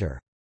automotive sector.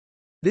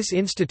 This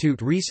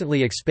institute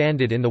recently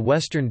expanded in the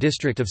western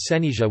district of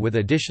Senesia with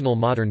additional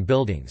modern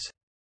buildings.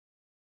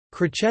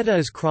 Crocetta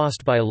is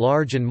crossed by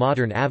large and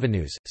modern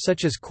avenues,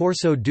 such as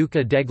Corso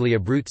Duca degli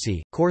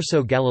Abruzzi,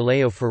 Corso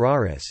Galileo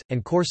Ferraris,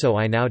 and Corso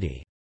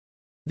Einaudi.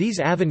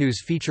 These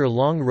avenues feature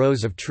long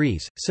rows of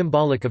trees,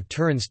 symbolic of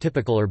Turin's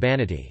typical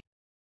urbanity.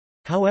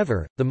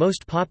 However, the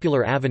most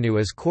popular avenue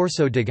is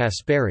Corso de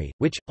Gasperi,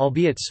 which,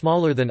 albeit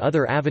smaller than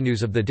other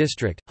avenues of the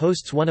district,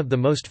 hosts one of the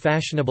most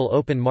fashionable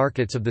open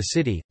markets of the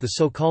city, the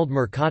so-called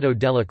Mercato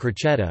della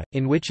Crocetta,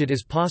 in which it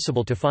is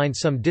possible to find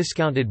some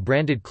discounted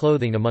branded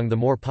clothing among the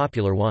more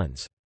popular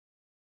ones.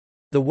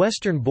 The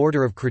western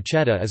border of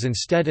Crocetta is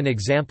instead an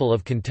example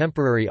of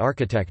contemporary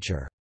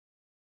architecture.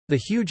 The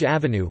huge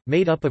avenue,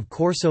 made up of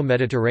Corso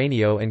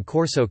Mediterraneo and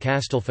Corso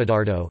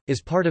Castelfidardo,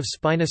 is part of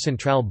Spina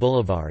Centrale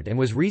Boulevard and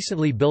was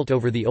recently built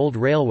over the old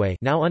railway,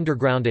 now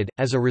undergrounded.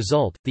 As a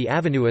result, the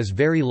avenue is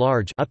very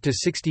large, up to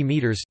 60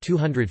 meters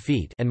 (200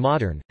 feet) and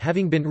modern,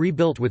 having been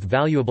rebuilt with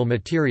valuable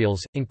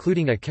materials,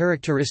 including a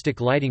characteristic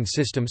lighting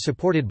system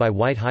supported by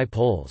white high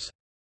poles.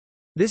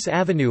 This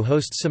avenue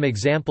hosts some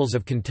examples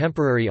of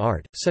contemporary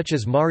art, such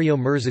as Mario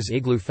Mirza's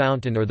Igloo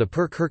Fountain or the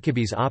Per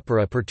Kirkibis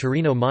Opera per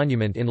Torino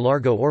monument in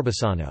Largo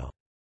Orbisano.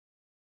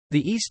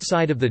 The east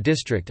side of the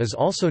district is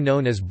also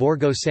known as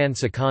Borgo San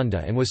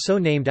Seconda and was so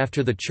named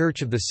after the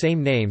church of the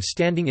same name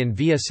standing in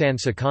Via San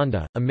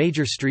Seconda, a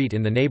major street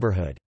in the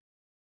neighborhood.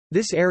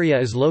 This area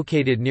is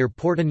located near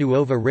Porta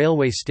Nuova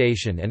railway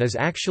station and is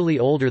actually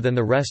older than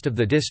the rest of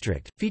the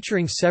district,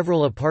 featuring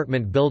several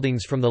apartment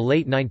buildings from the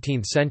late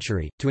 19th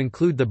century, to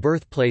include the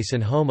birthplace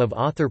and home of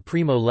author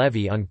Primo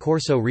Levi on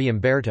Corso Re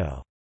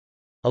Umberto.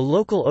 A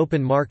local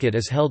open market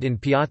is held in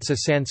Piazza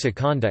San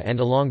Seconda and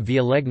along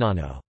Via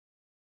Legnano.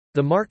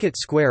 The market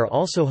square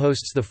also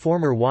hosts the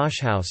former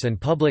washhouse and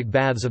public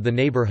baths of the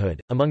neighborhood,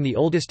 among the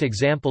oldest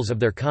examples of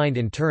their kind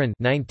in Turin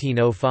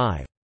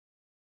 1905.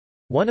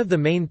 One of the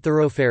main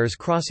thoroughfares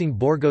crossing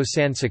Borgo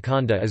San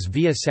Seconda is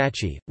Via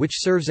Sacchi, which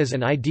serves as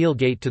an ideal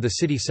gate to the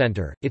city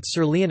centre. Its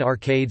Cerulean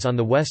arcades on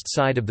the west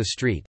side of the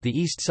street, the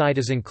east side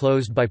is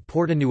enclosed by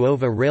Porta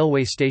Nuova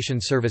railway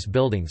station service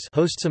buildings,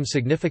 host some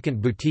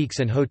significant boutiques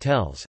and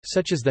hotels,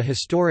 such as the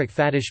historic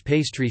Faddish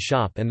pastry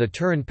shop and the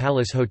Turin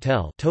Palace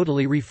Hotel,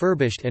 totally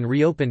refurbished and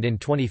reopened in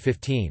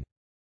 2015.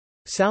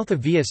 South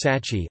of Via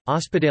Sacchi,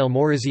 Ospedale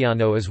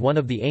Moriziano is one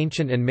of the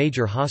ancient and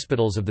major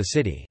hospitals of the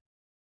city.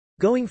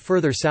 Going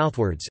further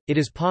southwards, it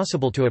is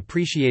possible to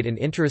appreciate an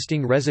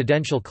interesting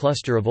residential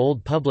cluster of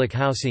old public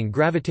housing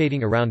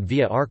gravitating around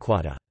Via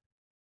Arquata.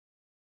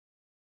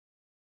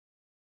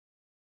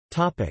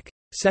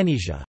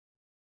 Senesia.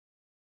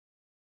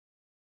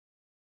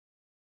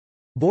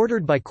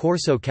 Bordered by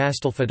Corso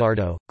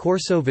Castelfidardo,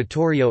 Corso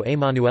Vittorio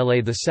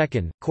Emanuele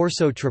II,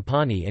 Corso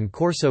Trapani and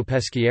Corso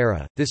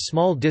Peschiera, this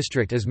small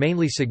district is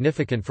mainly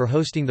significant for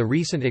hosting the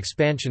recent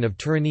expansion of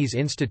Turinese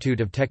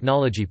Institute of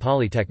Technology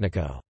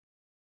Politecnico.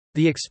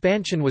 The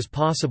expansion was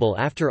possible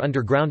after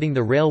undergrounding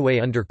the railway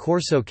under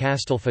Corso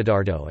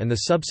Castelfidardo and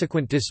the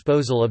subsequent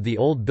disposal of the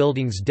old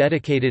buildings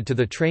dedicated to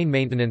the train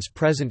maintenance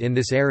present in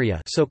this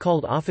area,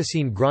 so-called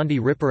Officine Grandi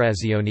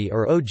Riparazioni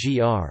or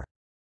OGR.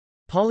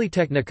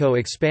 Politecnico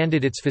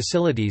expanded its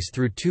facilities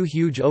through two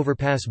huge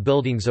overpass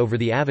buildings over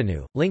the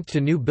avenue, linked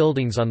to new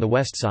buildings on the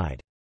west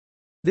side.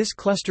 This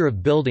cluster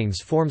of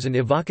buildings forms an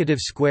evocative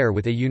square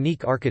with a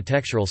unique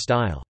architectural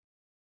style.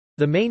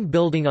 The main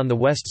building on the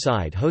west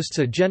side hosts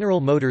a General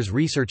Motors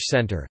Research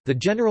Center, the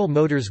General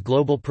Motors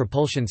Global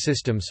Propulsion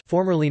Systems,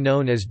 formerly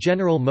known as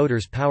General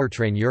Motors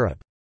Powertrain Europe.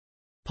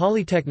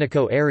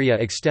 Politecnico area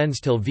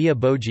extends till Via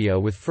Boggio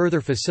with further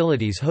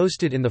facilities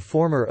hosted in the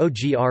former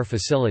OGR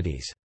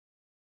facilities.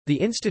 The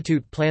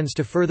institute plans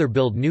to further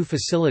build new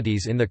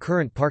facilities in the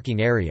current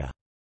parking area.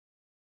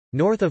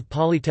 North of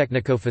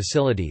Politecnico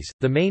facilities,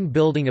 the main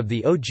building of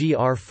the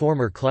OGR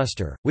former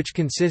cluster, which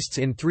consists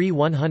in three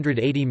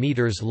 180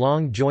 meters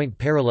long joint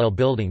parallel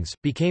buildings,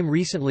 became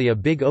recently a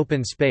big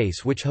open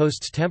space which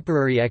hosts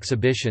temporary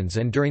exhibitions,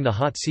 and during the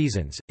hot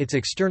seasons, its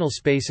external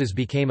spaces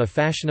became a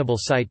fashionable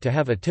site to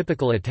have a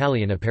typical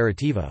Italian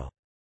aperitivo.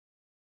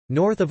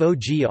 North of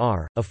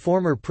OGR, a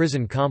former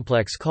prison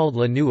complex called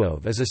La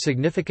Nuove is a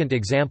significant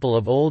example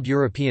of old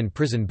European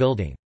prison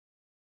building.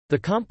 The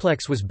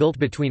complex was built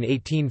between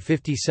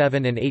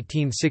 1857 and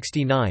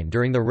 1869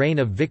 during the reign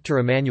of Victor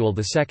Emmanuel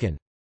II.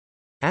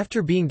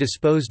 After being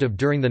disposed of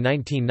during the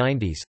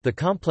 1990s, the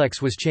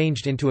complex was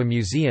changed into a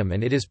museum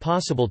and it is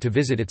possible to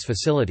visit its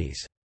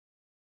facilities.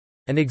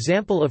 An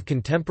example of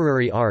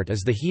contemporary art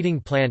is the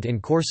heating plant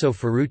in Corso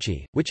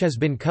Ferrucci, which has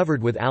been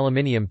covered with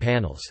aluminium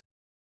panels.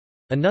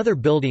 Another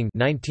building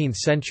 19th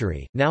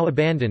century, now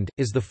abandoned,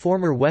 is the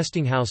former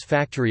Westinghouse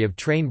factory of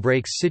train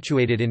brakes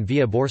situated in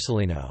Via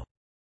Borsellino.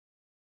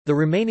 The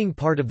remaining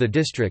part of the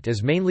district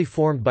is mainly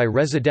formed by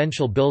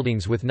residential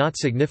buildings with not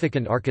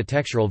significant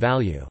architectural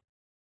value.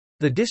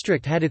 The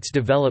district had its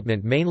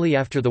development mainly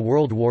after the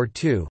World War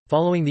II,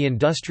 following the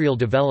industrial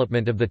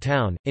development of the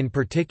town, in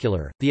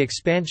particular, the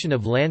expansion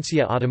of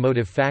Lancia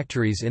automotive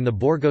factories in the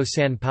Borgo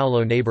San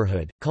Paolo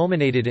neighborhood,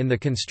 culminated in the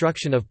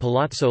construction of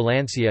Palazzo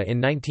Lancia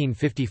in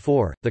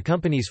 1954, the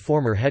company's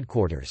former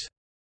headquarters.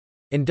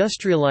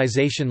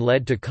 Industrialization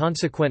led to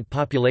consequent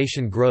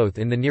population growth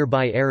in the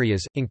nearby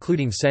areas,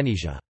 including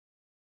Senesia.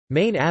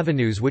 Main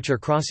avenues which are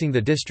crossing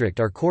the district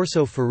are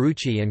Corso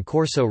Ferrucci and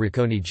Corso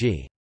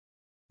Racconigi.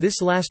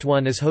 This last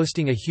one is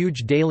hosting a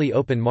huge daily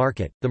open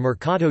market, the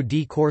Mercato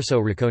di Corso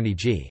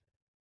Racconigi.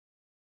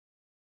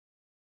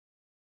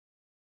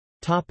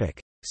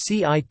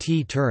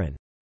 CIT Turin.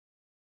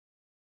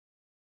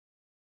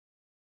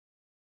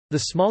 The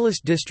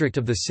smallest district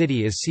of the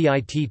city is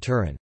CIT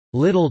Turin,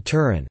 Little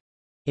Turin,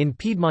 in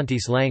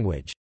Piedmontese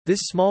language.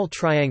 This small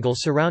triangle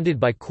surrounded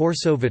by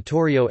Corso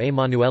Vittorio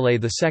Emanuele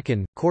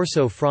II,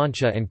 Corso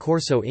Francia and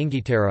Corso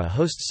Inghilterra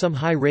hosts some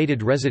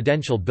high-rated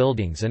residential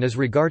buildings and is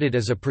regarded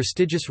as a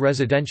prestigious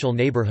residential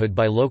neighborhood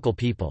by local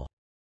people.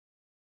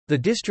 The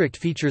district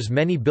features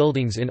many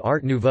buildings in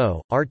Art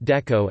Nouveau, Art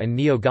Deco and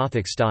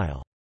Neo-Gothic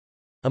style.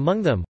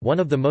 Among them, one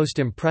of the most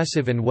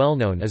impressive and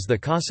well-known is the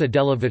Casa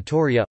della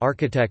Vittoria,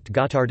 architect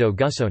Gottardo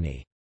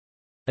Gussoni.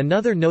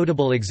 Another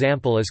notable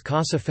example is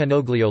Casa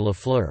Fenoglio La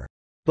Fleur.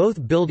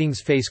 Both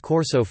buildings face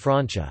Corso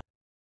Francia.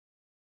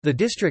 The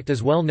district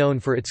is well known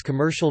for its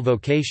commercial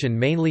vocation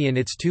mainly in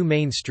its two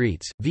main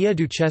streets, Via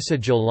Duchessa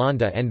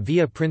Giolanda and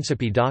Via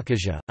Principe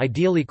d'Accasia,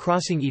 ideally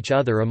crossing each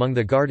other among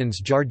the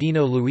gardens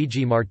Giardino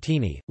Luigi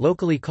Martini,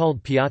 locally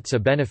called Piazza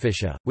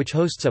Beneficia, which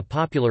hosts a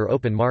popular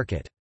open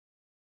market.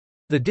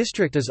 The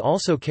district is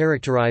also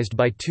characterized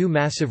by two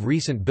massive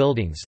recent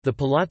buildings, the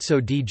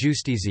Palazzo di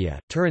Giustizia,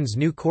 Turin's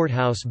new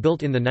courthouse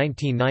built in the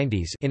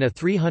 1990s in a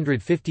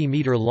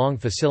 350-meter-long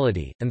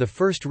facility, and the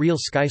first real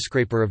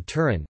skyscraper of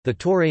Turin, the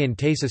Torre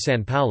Intesa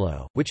San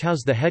Paolo, which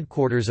housed the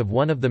headquarters of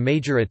one of the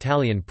major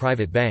Italian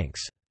private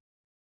banks.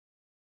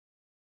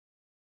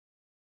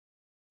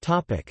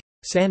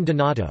 San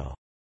Donato.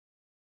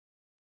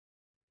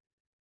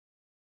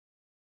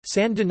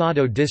 San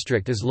Donato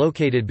district is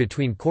located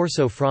between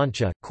Corso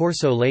Francia,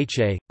 Corso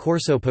Lecce,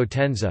 Corso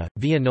Potenza,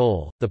 Via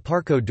Nole, the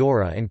Parco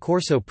d'Ora and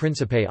Corso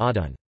Principe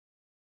Adun.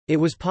 It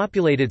was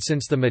populated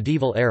since the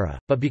medieval era,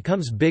 but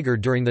becomes bigger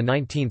during the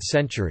 19th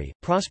century,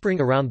 prospering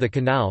around the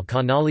canal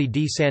Canale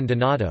di San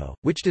Donato,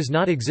 which does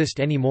not exist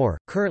anymore,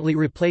 currently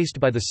replaced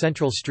by the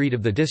central street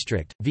of the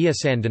district, Via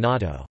San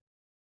Donato.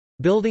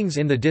 Buildings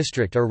in the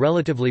district are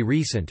relatively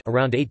recent,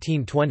 around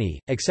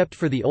 1820, except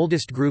for the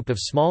oldest group of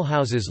small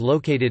houses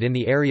located in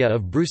the area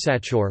of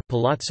Brusaciore,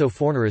 Palazzo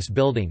Fornaris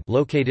building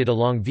located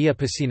along Via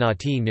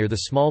Passinati near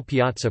the small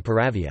Piazza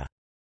Paravia.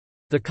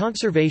 The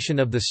conservation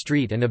of the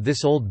street and of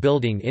this old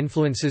building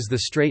influences the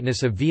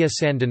straightness of Via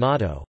San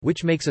Donato,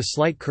 which makes a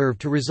slight curve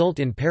to result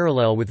in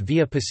parallel with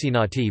Via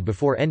Passinati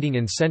before ending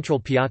in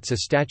central Piazza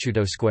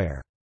Statuto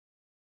Square.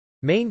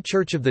 Main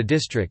church of the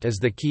district is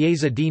the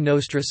Chiesa di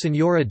Nostra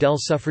Signora del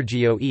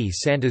Suffragio e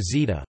Santa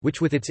Zita,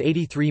 which with its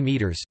 83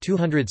 metres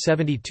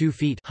 (272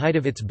 feet) height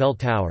of its bell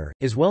tower,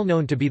 is well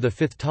known to be the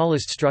fifth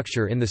tallest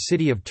structure in the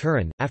city of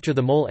Turin, after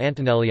the Mole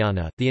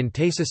Antonelliana, the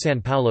Intesa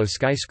San Paolo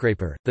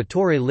skyscraper, the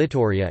Torre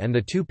Littoria and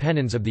the two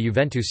pennons of the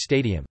Juventus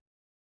Stadium.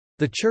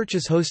 The church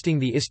is hosting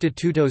the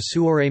Istituto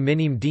Suore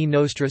Minime di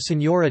Nostra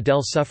Signora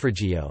del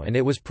Suffragio and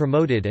it was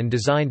promoted and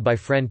designed by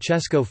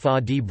Francesco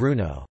Fa di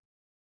Bruno.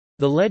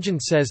 The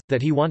legend says,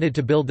 that he wanted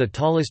to build the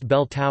tallest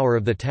bell tower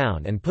of the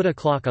town and put a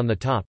clock on the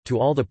top, to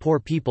all the poor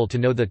people to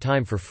know the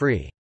time for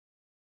free.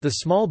 The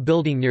small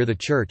building near the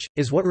church,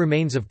 is what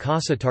remains of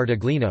Casa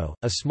Tartaglino,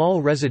 a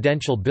small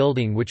residential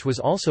building which was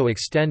also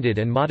extended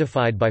and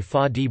modified by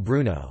Fa di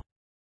Bruno.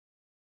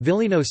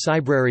 Villino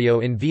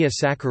Cibrario in Via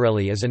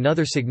Saccarelli is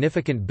another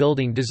significant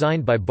building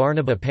designed by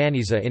Barnaba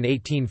Panizza in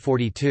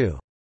 1842.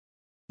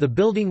 The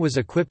building was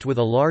equipped with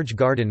a large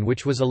garden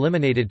which was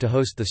eliminated to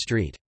host the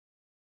street.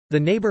 The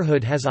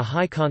neighborhood has a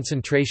high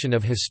concentration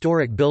of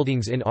historic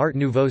buildings in Art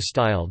Nouveau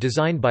style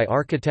designed by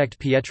architect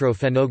Pietro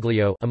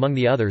Fenoglio, among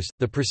the others,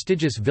 the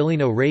prestigious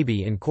Villino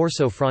Rabi in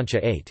Corso Francia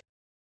 8.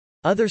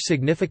 Other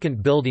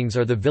significant buildings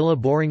are the Villa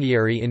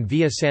Boringhieri in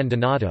Via San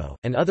Donato,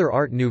 and other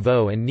Art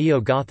Nouveau and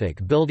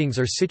Neo-Gothic buildings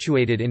are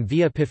situated in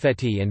Via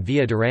Piffetti and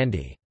Via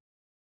Durandi.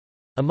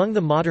 Among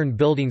the modern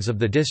buildings of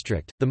the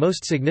district, the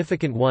most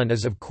significant one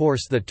is of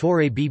course the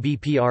Torre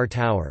BBPR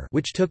Tower,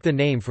 which took the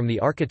name from the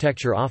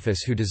architecture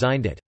office who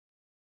designed it.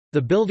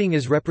 The building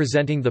is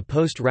representing the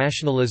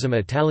post-rationalism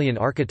Italian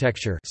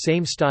architecture,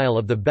 same style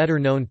of the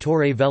better-known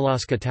Torre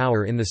Velasca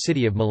Tower in the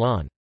city of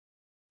Milan.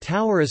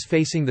 Tower is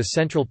facing the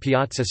central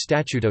Piazza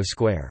Statuto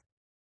Square.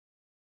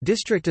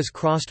 District is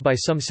crossed by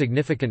some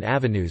significant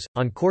avenues,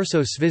 on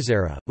Corso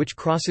Svizzera, which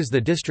crosses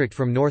the district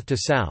from north to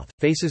south,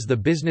 faces the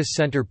business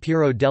centre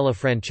Piero della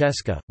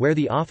Francesca, where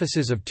the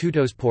offices of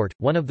Tuttosport,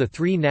 one of the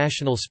three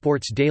national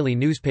sports daily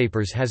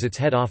newspapers has its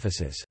head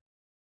offices.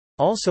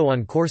 Also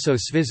on Corso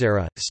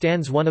Svizzera,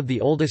 stands one of the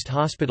oldest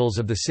hospitals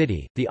of the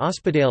city, the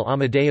Ospedale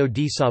Amadeo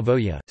di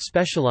Savoia,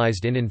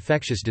 specialized in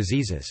infectious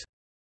diseases.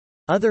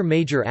 Other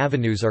major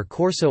avenues are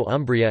Corso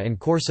Umbria and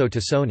Corso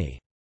Tassoni.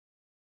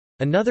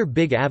 Another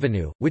big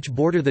avenue, which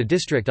border the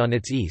district on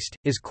its east,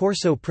 is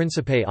Corso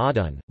Principe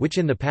Adun, which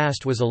in the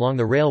past was along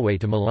the railway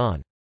to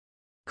Milan.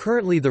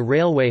 Currently the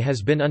railway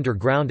has been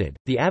undergrounded,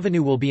 the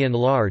avenue will be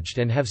enlarged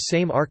and have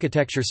same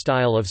architecture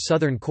style of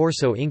southern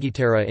Corso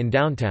Inghilterra in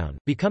downtown,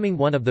 becoming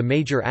one of the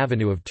major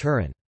avenue of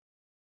Turin.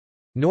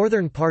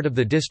 Northern part of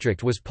the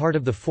district was part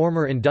of the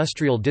former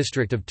industrial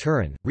district of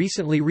Turin,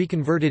 recently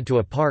reconverted to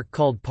a park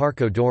called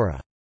Parco d'Ora.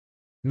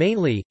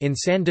 Mainly, in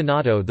San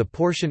Donato the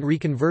portion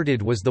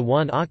reconverted was the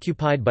one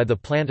occupied by the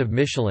plant of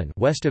Michelin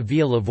west of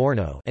Via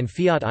Livorno and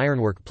Fiat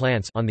Ironwork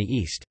plants on the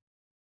east.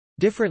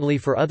 Differently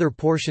for other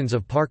portions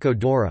of Parco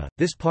d'Ora,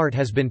 this part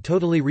has been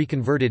totally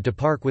reconverted to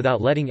park without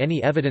letting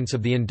any evidence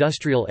of the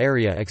industrial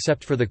area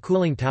except for the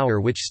cooling tower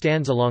which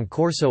stands along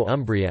Corso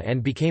Umbria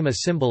and became a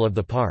symbol of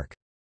the park.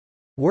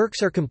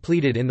 Works are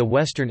completed in the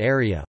western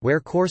area, where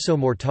Corso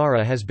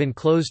Mortara has been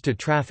closed to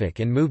traffic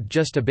and moved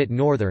just a bit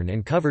northern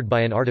and covered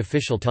by an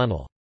artificial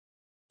tunnel.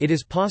 It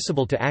is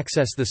possible to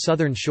access the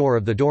southern shore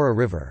of the Dora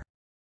River.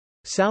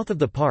 South of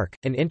the park,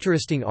 an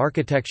interesting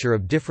architecture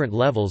of different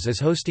levels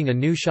is hosting a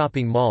new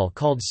shopping mall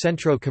called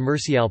Centro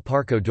Commerciale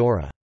Parco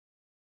d'Ora.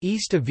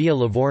 East of Via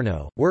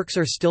Livorno, works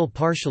are still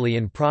partially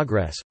in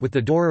progress, with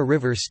the Dora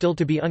River still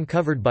to be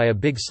uncovered by a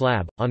big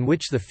slab, on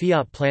which the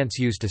Fiat plants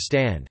used to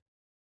stand.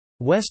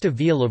 West of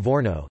Via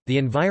Livorno, the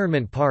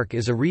Environment Park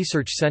is a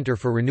research center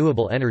for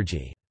renewable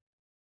energy.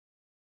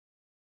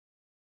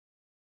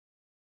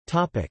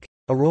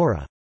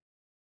 Aurora.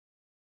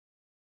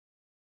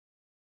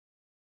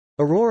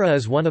 Aurora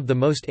is one of the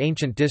most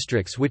ancient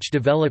districts which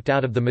developed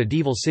out of the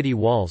medieval city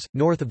walls,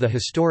 north of the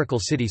historical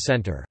city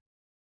centre.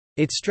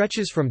 It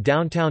stretches from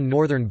downtown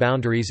northern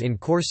boundaries in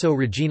Corso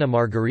Regina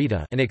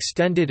Margherita, an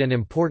extended and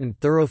important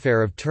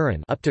thoroughfare of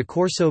Turin, up to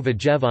Corso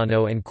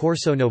Vigevano and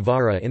Corso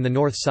Novara in the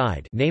north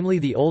side, namely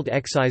the old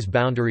excise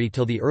boundary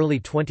till the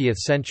early 20th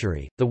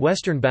century. The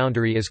western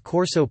boundary is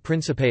Corso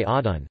Principe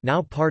Adun,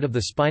 now part of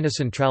the Spina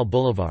Centrale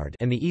Boulevard,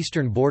 and the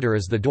eastern border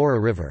is the Dora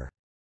River.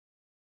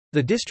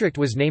 The district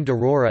was named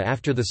Aurora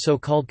after the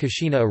so-called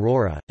Cascina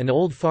Aurora, an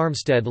old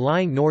farmstead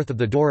lying north of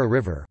the Dora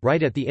River,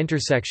 right at the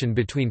intersection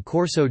between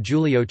Corso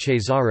Giulio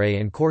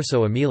Cesare and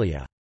Corso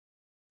Emilia.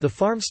 The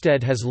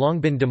farmstead has long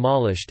been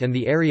demolished and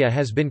the area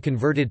has been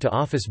converted to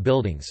office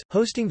buildings,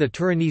 hosting the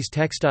Turinese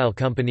textile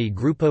company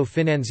Gruppo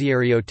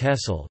Finanziario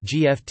Tessile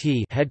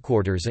 (GFT)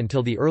 headquarters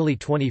until the early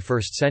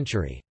 21st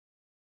century.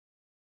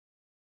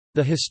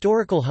 The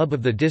historical hub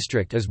of the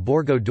district is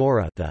Borgo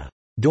Dora, the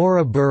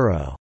Dora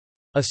Borough,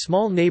 a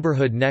small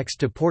neighborhood next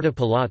to Porta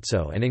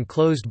Palazzo and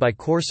enclosed by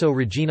Corso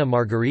Regina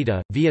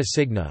Margherita, Via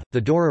Signa,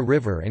 the Dora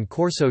River and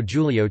Corso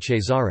Giulio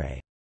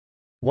Cesare.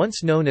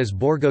 Once known as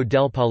Borgo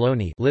del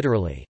Pallone,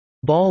 literally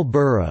Ball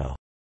Borough,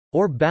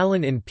 or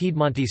Ballon in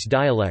Piedmontese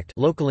dialect,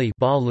 locally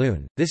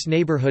Balloon, this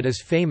neighborhood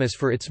is famous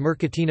for its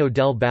Mercatino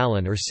del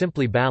Ballon or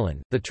simply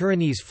Ballon, the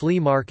Turinese flea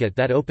market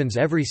that opens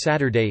every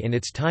Saturday in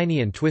its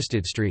tiny and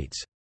twisted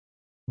streets.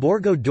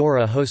 Borgo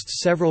Dora hosts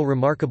several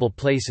remarkable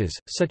places,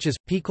 such as,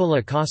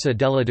 Piccola Casa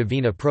della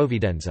Divina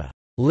Provvidenza,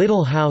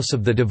 Little House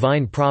of the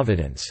Divine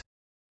Providence,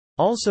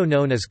 also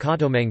known as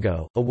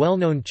Catomengo, a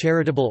well-known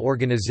charitable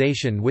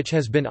organization which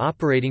has been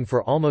operating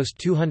for almost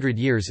 200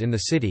 years in the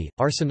city,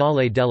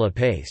 Arsenale della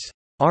Pace,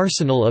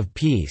 Arsenal of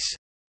Peace,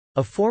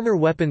 a former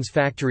weapons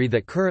factory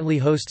that currently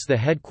hosts the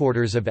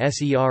headquarters of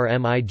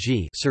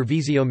SERMIG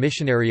Servizio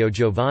Missionario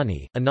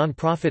Giovanni, a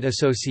non-profit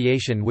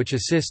association which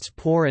assists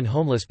poor and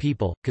homeless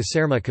people,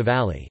 Caserma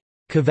Cavalli,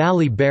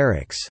 Cavalli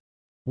Barracks,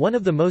 one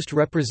of the most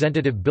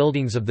representative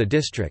buildings of the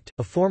district,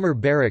 a former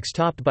barracks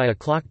topped by a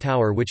clock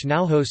tower which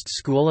now hosts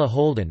Scuola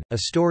Holden, a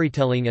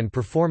storytelling and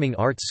performing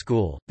arts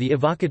school, the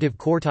evocative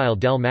Cortile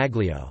del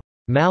Maglio,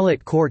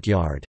 Mallet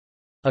Courtyard,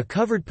 a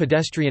covered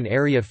pedestrian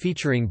area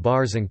featuring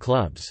bars and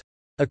clubs.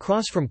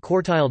 Across from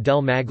Cortile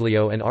del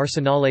Maglio and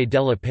Arsenale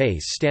della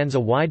Pace stands a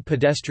wide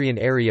pedestrian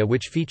area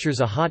which features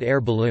a hot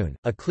air balloon,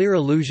 a clear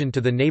allusion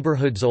to the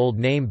neighborhood's old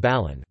name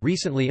Ballon.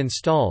 Recently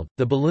installed,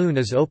 the balloon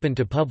is open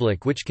to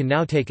public which can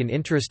now take an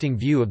interesting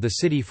view of the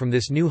city from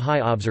this new high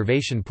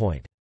observation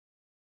point.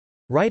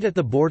 Right at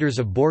the borders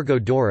of Borgo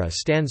Dora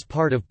stands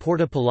part of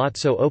Porta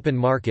Palazzo Open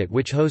Market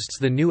which hosts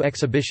the new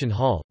exhibition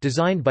hall,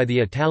 designed by the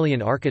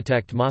Italian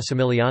architect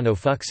Massimiliano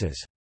Fuxas.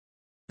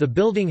 The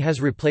building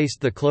has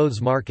replaced the Clothes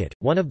Market,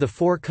 one of the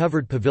 4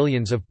 covered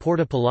pavilions of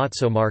Porta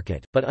Palazzo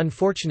Market, but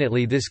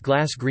unfortunately this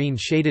glass-green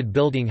shaded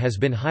building has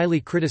been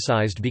highly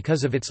criticized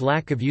because of its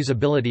lack of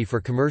usability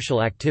for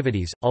commercial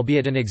activities,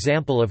 albeit an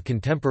example of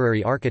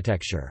contemporary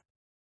architecture.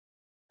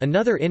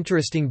 Another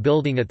interesting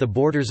building at the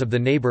borders of the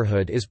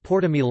neighborhood is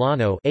Porta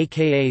Milano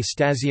aka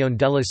Stazione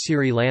della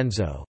Siri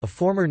Lanzo, a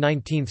former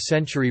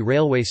 19th-century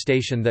railway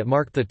station that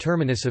marked the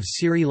terminus of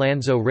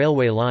Siri-Lanzo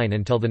railway line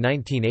until the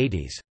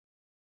 1980s.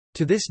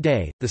 To this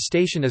day, the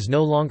station is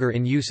no longer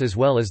in use as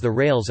well as the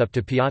rails up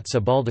to Piazza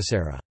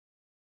Baldassarre.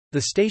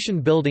 The station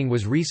building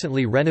was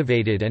recently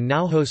renovated and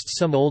now hosts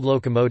some old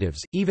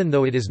locomotives, even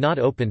though it is not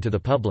open to the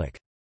public.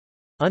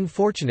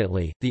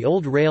 Unfortunately, the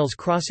old rails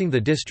crossing the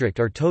district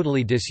are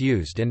totally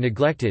disused and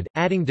neglected,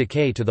 adding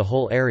decay to the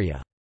whole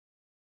area.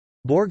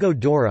 Borgo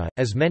Dora,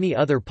 as many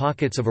other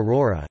pockets of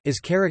Aurora, is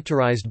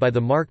characterized by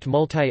the marked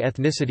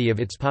multi-ethnicity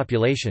of its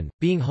population,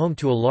 being home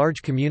to a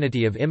large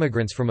community of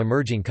immigrants from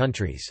emerging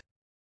countries.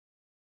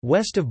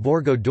 West of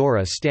Borgo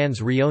Dora stands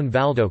Rione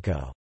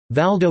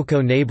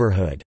Valdocco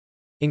neighborhood,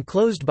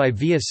 enclosed by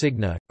Via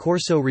Signa,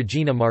 Corso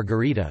Regina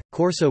Margherita,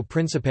 Corso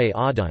Principe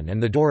Adun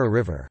and the Dora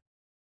River.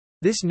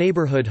 This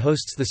neighborhood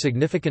hosts the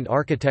significant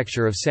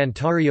architecture of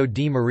Santuario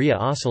di Maria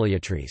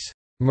Ausiliatrice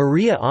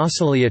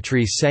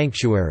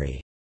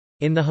Sanctuary.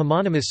 In the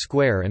homonymous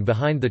square and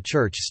behind the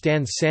church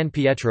stands San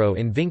Pietro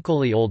in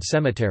Vincoli Old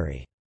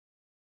Cemetery.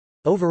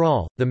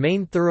 Overall, the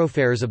main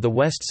thoroughfares of the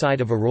west side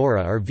of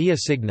Aurora are Via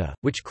Signa,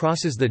 which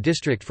crosses the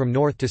district from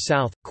north to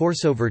south,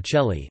 Corso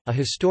Vercelli, a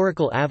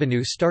historical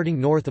avenue starting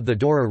north of the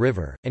Dora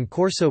River, and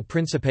Corso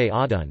Principe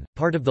Adun,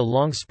 part of the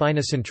long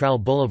Spina Centrale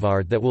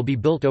Boulevard that will be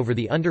built over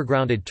the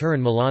undergrounded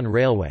Turin-Milan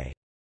Railway.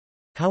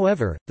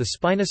 However, the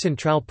Spina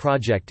Centrale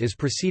project is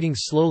proceeding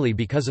slowly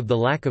because of the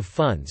lack of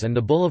funds and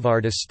the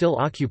boulevard is still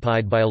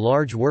occupied by a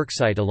large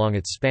worksite along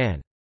its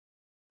span.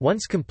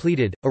 Once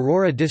completed,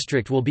 Aurora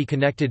district will be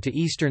connected to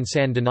eastern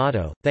San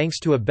Donato, thanks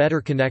to a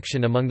better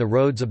connection among the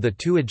roads of the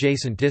 2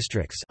 adjacent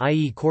districts,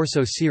 i.e.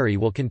 Corso Siri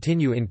will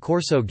continue in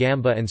Corso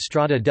Gamba and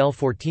Strada del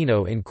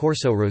Fortino in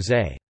Corso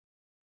Rosé.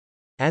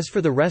 As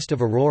for the rest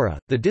of Aurora,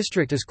 the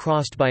district is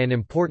crossed by an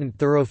important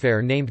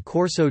thoroughfare named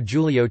Corso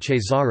Giulio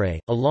Cesare,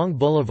 a long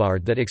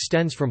boulevard that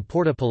extends from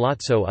Porta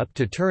Palazzo up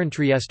to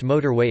Turin-Trieste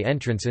motorway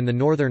entrance in the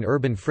northern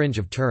urban fringe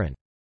of Turin.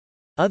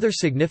 Other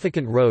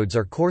significant roads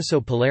are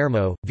Corso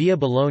Palermo, Via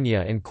Bologna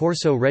and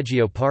Corso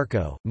Reggio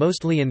Parco,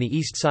 mostly in the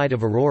east side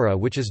of Aurora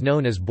which is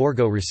known as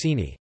Borgo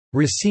Rossini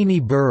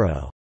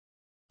Borough.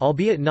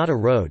 Albeit not a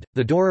road,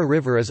 the Dora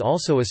River is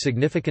also a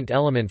significant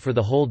element for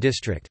the whole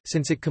district,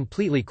 since it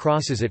completely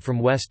crosses it from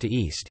west to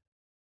east.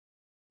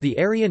 The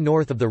area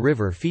north of the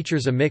river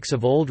features a mix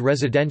of old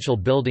residential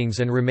buildings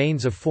and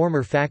remains of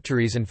former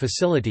factories and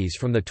facilities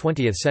from the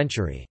 20th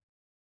century.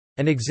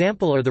 An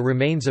example are the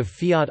remains of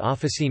Fiat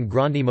Officine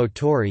Grandi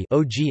Motori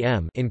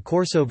 (OGM) in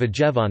Corso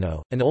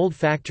Vigevano, an old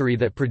factory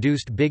that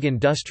produced big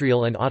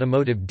industrial and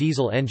automotive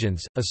diesel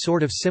engines, a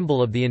sort of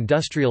symbol of the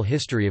industrial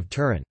history of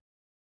Turin.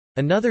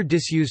 Another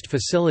disused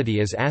facility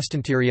is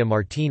Astanteria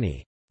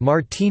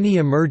Martini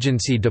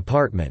Emergency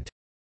Department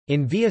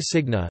in Via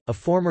Signa, a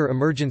former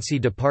emergency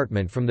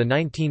department from the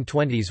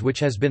 1920s which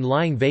has been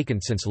lying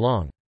vacant since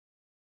long.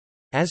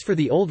 As for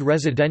the old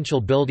residential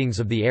buildings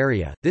of the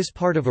area, this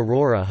part of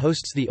Aurora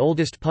hosts the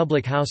oldest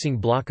public housing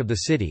block of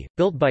the city,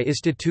 built by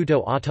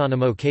Istituto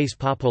Autonomo Case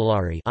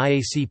Popolari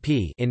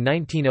 (IACP) in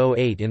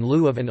 1908 in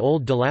lieu of an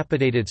old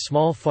dilapidated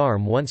small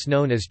farm once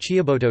known as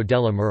Ciaboto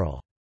della Merle.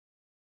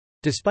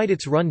 Despite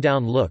its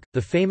run-down look,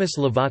 the famous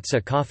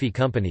Lavazza Coffee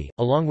Company,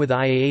 along with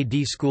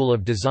IAAD School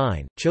of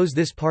Design, chose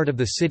this part of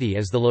the city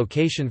as the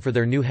location for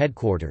their new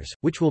headquarters,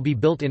 which will be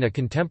built in a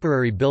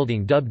contemporary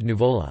building dubbed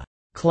Nuvola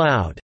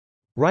Cloud,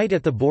 right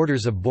at the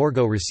borders of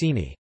Borgo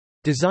Rossini.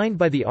 Designed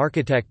by the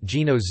architect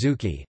Gino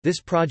Zucchi, this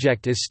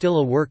project is still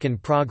a work in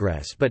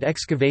progress, but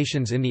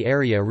excavations in the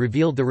area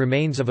revealed the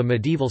remains of a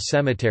medieval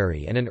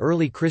cemetery and an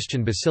early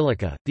Christian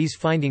basilica. These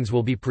findings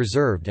will be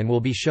preserved and will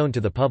be shown to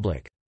the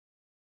public.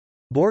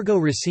 Borgo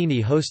Rossini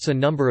hosts a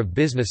number of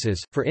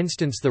businesses, for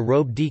instance the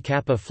Robe di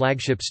Kappa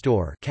flagship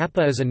store.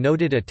 Kappa is a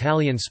noted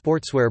Italian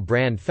sportswear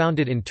brand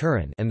founded in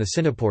Turin, and the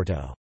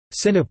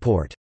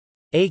Cineport,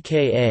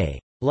 aka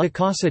La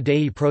Casa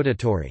dei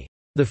Produttori,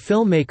 the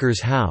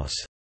filmmaker's house,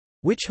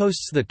 which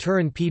hosts the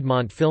Turin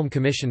Piedmont Film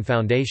Commission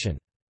Foundation.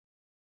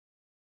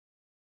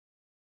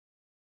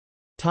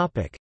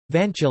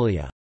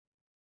 Vancilia.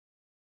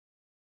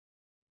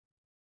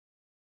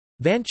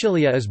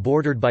 Vancilia is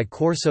bordered by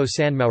Corso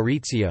San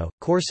Maurizio,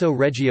 Corso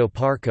Reggio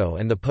Parco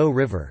and the Po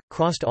River,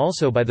 crossed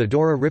also by the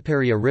Dora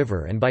Riparia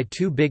River and by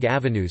two big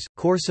avenues,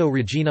 Corso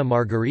Regina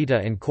Margherita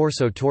and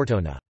Corso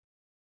Tortona.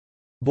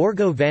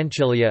 Borgo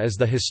Vancilia is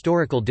the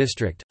historical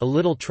district, a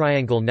little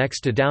triangle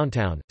next to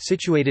downtown,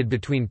 situated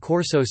between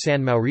Corso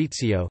San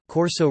Maurizio,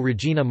 Corso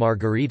Regina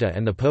Margherita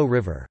and the Po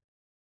River.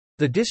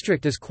 The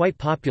district is quite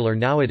popular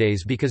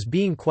nowadays because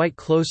being quite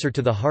closer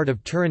to the heart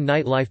of Turin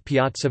nightlife.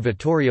 Piazza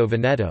Vittorio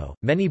Veneto,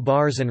 many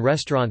bars and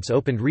restaurants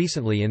opened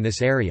recently in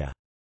this area.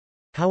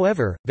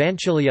 However,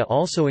 Vancilia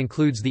also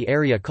includes the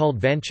area called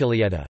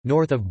Vancilietta,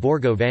 north of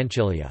Borgo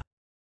Vancilia.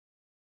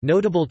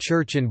 Notable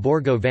church in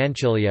Borgo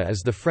Vancilia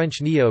is the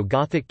French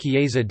neo-Gothic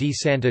Chiesa di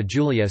Santa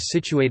Giulia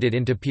situated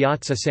into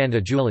Piazza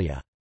Santa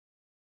Giulia.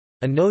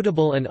 A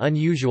notable and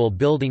unusual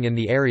building in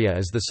the area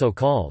is the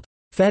so-called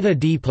Fetta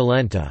di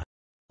Polenta,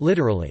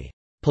 literally,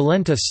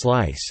 polenta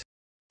slice,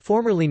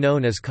 formerly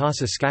known as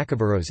Casa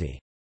Scaccabarozzi.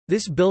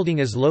 This building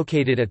is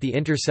located at the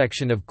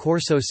intersection of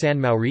Corso San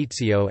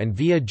Maurizio and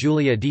Via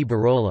Giulia di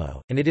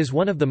Barolo, and it is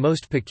one of the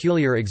most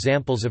peculiar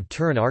examples of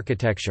Turin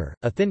architecture,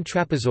 a thin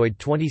trapezoid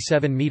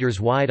 27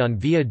 meters wide on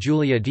Via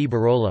Giulia di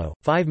Barolo,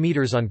 5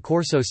 meters on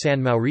Corso San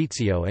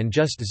Maurizio and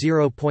just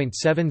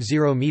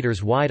 0.70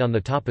 meters wide on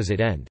the opposite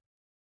end.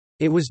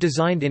 It was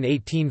designed in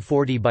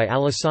 1840 by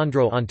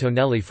Alessandro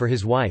Antonelli for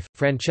his wife,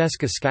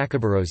 Francesca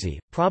Scaccabarozzi,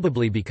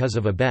 probably because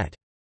of a bet.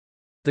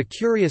 The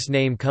curious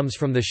name comes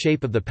from the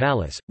shape of the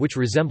palace, which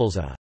resembles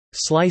a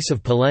slice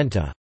of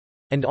polenta,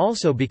 and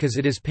also because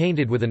it is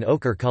painted with an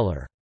ochre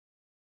color.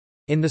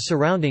 In the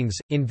surroundings,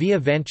 in Via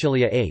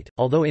Vancilia 8,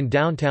 although in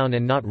downtown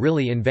and not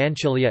really in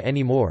Vancilia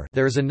anymore,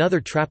 there is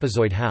another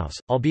trapezoid house,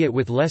 albeit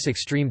with less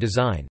extreme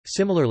design.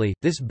 Similarly,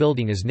 this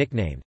building is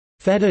nicknamed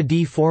Fetta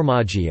di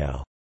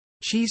Formaggio,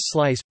 cheese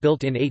slice,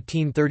 built in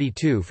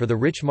 1832 for the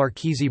rich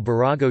Marchese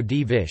Barago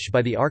di Vish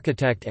by the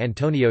architect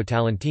Antonio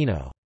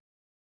Talentino.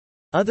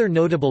 Other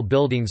notable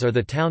buildings are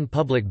the town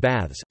public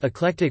baths,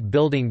 eclectic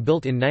building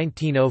built in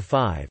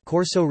 1905,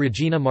 Corso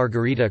Regina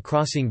Margherita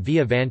crossing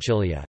Via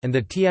Vancilia, and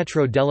the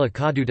Teatro della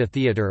Caduta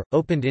Theatre,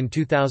 opened in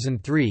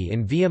 2003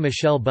 in Via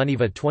Michele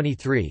Buniva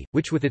 23,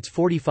 which with its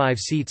 45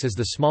 seats is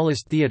the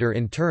smallest theatre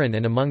in Turin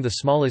and among the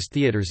smallest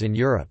theatres in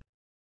Europe.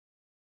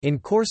 In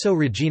Corso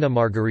Regina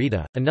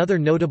Margherita, another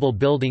notable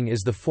building is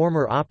the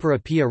former Opera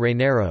Pia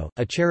Raniero,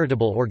 a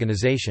charitable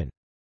organization.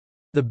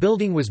 The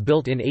building was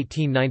built in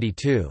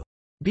 1892.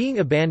 Being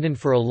abandoned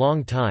for a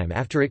long time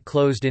after it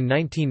closed in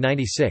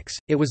 1996,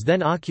 it was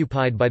then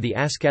occupied by the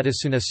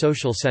Askatasuna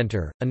Social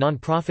Center, a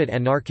non-profit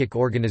anarchic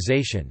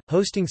organization,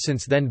 hosting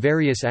since then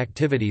various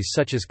activities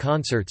such as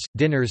concerts,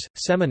 dinners,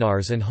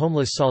 seminars and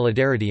homeless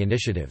solidarity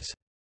initiatives.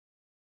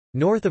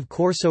 North of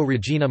Corso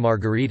Regina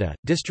Margherita,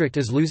 district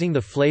is losing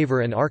the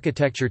flavor and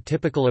architecture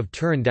typical of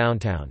Turin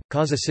downtown,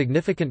 cause a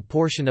significant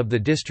portion of the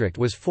district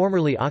was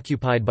formerly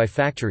occupied by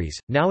factories,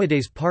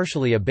 nowadays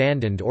partially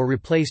abandoned or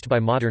replaced by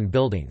modern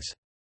buildings.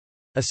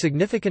 A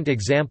significant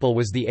example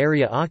was the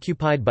area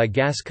occupied by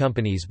gas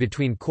companies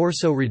between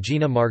Corso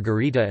Regina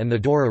Margherita and the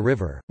Dora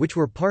River, which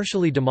were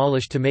partially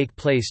demolished to make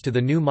place to the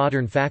new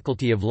modern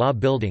Faculty of Law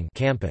building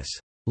campus,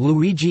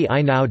 Luigi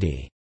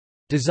Einaudi,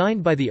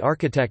 designed by the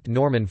architect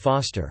Norman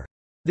Foster.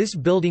 This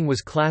building was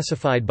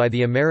classified by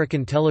the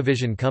American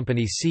television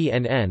company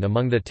CNN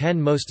among the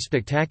 10 most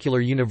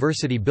spectacular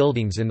university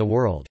buildings in the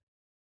world.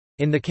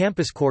 In the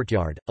campus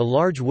courtyard, a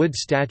large wood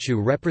statue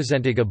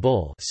representing a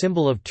bull,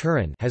 symbol of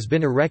Turin, has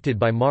been erected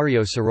by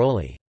Mario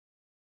Ciroli.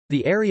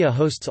 The area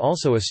hosts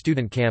also a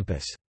student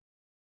campus.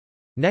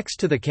 Next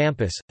to the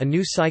campus, a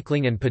new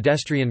cycling and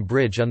pedestrian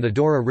bridge on the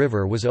Dora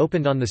River was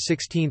opened on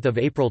 16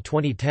 April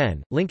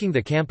 2010, linking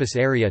the campus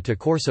area to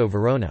Corso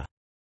Verona.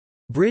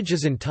 Bridge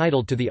is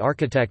entitled to the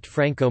architect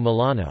Franco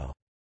Milano.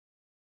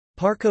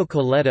 Parco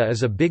Colletta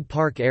is a big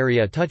park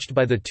area touched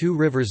by the two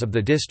rivers of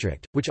the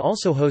district, which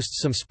also hosts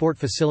some sport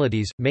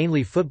facilities,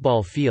 mainly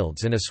football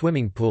fields and a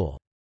swimming pool.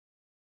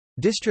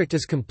 District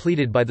is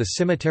completed by the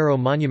Cimitero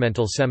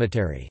Monumental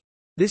Cemetery.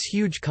 This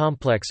huge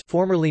complex,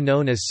 formerly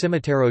known as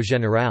Cimitero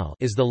Generale,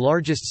 is the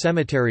largest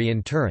cemetery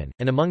in Turin,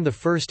 and among the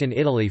first in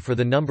Italy for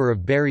the number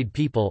of buried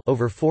people,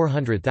 over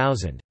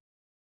 400,000.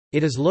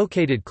 It is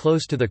located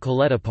close to the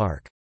Colletta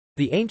Park.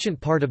 The ancient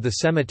part of the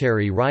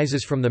cemetery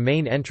rises from the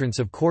main entrance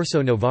of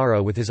Corso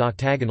Novaro with his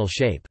octagonal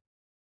shape.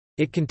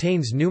 It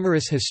contains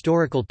numerous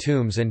historical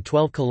tombs and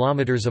 12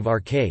 kilometers of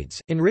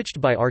arcades, enriched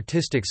by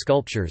artistic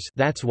sculptures.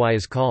 That's why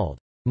is called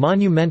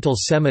monumental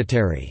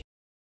cemetery.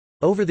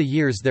 Over the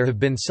years there have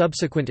been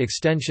subsequent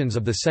extensions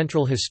of the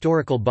central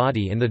historical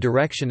body in the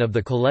direction of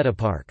the Colletta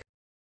Park.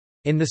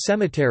 In the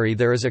cemetery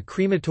there is a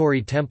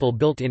crematory temple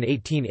built in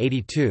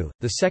 1882,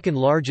 the second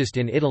largest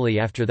in Italy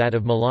after that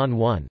of Milan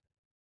I.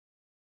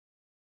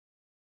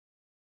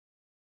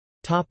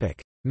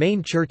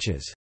 Main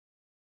churches.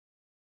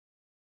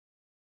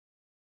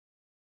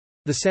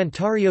 The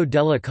Santuario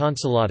della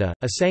Consolata,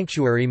 a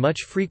sanctuary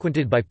much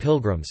frequented by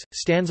pilgrims,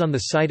 stands on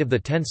the site of the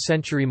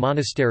 10th-century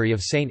monastery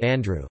of St.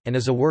 Andrew, and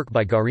is a work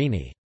by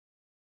Guarini.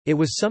 It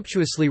was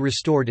sumptuously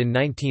restored in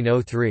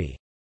 1903.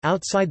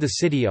 Outside the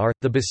city are,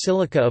 the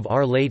Basilica of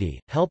Our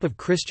Lady, Help of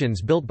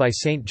Christians built by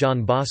Saint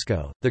John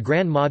Bosco, the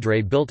Gran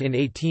Madre built in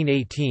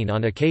 1818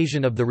 on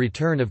occasion of the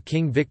return of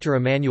King Victor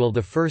Emmanuel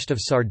I of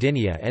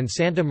Sardinia, and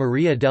Santa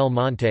Maria del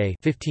Monte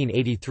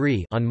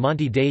 1583 on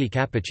Monte dei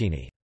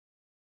Cappuccini.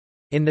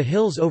 In the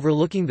hills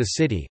overlooking the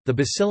city, the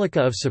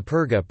Basilica of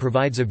Superga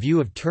provides a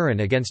view of Turin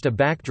against a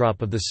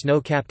backdrop of the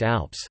snow-capped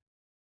Alps.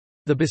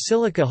 The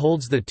basilica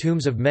holds the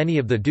tombs of many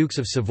of the Dukes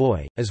of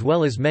Savoy, as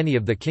well as many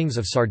of the Kings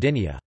of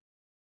Sardinia.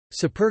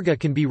 Superga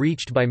can be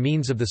reached by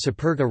means of the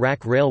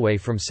Superga-Rack Railway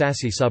from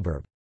Sassi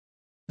suburb.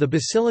 The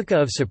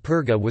Basilica of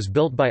Superga was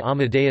built by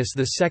Amadeus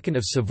II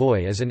of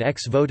Savoy as an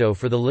ex voto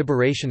for the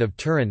liberation of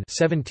Turin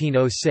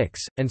 1706,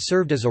 and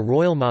served as a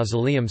royal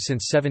mausoleum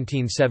since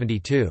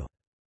 1772.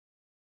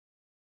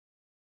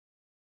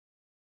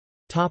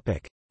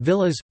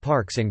 Villas,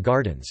 parks and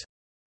gardens.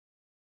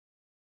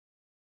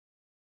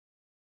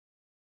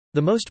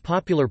 The most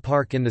popular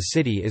park in the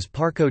city is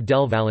Parco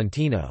del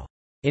Valentino.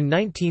 In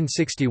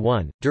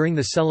 1961, during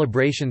the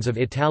celebrations of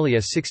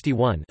Italia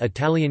 61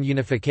 Italian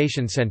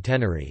Unification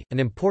Centenary, an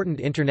important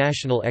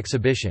international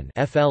exhibition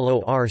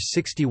FLOR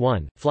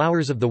 61,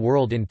 Flowers of the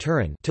World in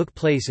Turin took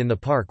place in the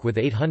park with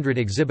 800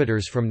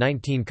 exhibitors from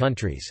 19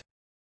 countries.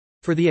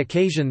 For the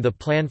occasion the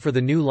plan for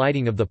the new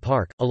lighting of the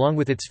park, along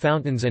with its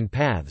fountains and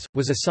paths,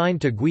 was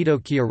assigned to Guido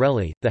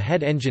Chiarelli, the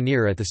head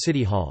engineer at the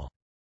City Hall.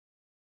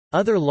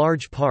 Other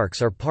large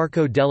parks are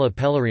Parco della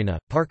Pellerina,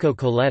 Parco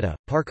Colletta,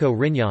 Parco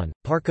Rignon,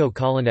 Parco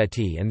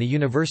Colonetti and the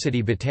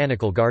University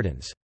Botanical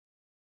Gardens.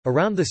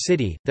 Around the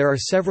city, there are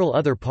several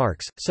other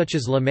parks, such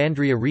as La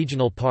Mandria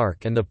Regional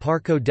Park and the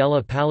Parco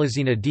della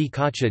Palazzina di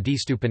Caccia di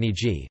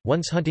Stupinigi,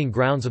 once hunting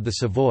grounds of the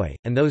Savoy,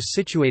 and those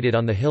situated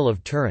on the hill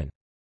of Turin.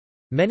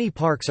 Many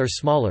parks are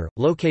smaller,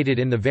 located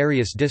in the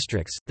various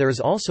districts. There is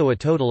also a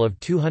total of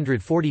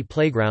 240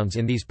 playgrounds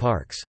in these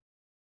parks.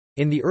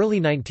 In the early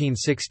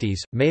 1960s,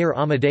 Mayor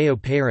Amedeo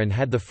Peyron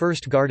had the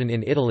first garden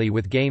in Italy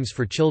with games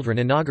for children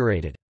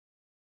inaugurated.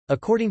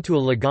 According to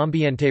a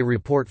Legambiente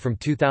report from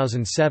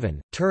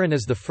 2007, Turin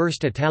is the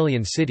first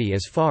Italian city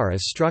as far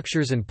as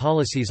structures and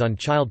policies on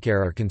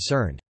childcare are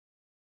concerned.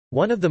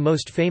 One of the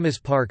most famous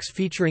parks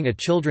featuring a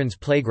children's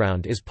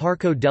playground is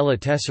Parco della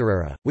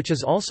Tesoriera, which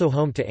is also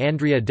home to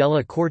Andrea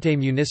della Corte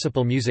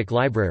Municipal Music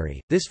Library.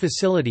 This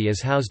facility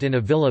is housed in a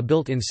villa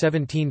built in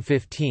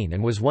 1715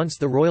 and was once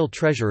the royal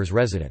treasurer's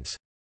residence.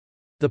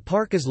 The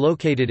park is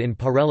located in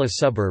Parella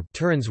suburb,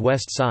 Turin's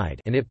west side,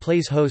 and it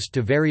plays host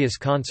to various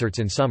concerts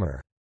in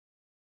summer.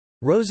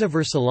 Rosa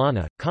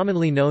Versalana,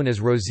 commonly known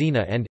as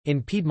Rosina and,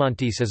 in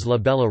Piedmontese as La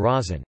Bella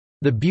Rosin,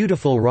 the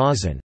beautiful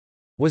Rosin,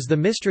 was the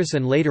mistress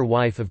and later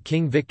wife of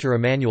King Victor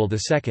Emmanuel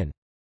II.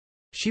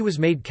 She was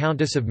made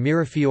Countess of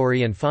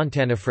Mirafiori and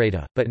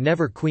Fontanafreda, but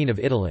never Queen of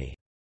Italy.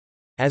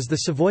 As the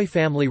Savoy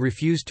family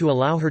refused to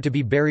allow her to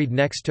be buried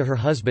next to her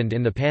husband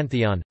in the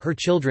Pantheon, her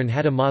children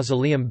had a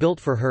mausoleum built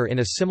for her in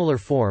a similar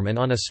form and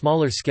on a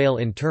smaller scale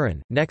in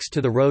Turin, next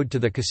to the road to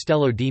the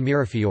Castello di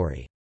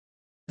Mirafiori.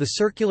 The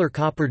circular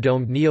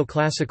copper-domed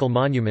neoclassical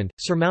monument,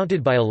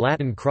 surmounted by a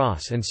Latin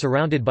cross and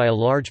surrounded by a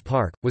large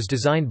park, was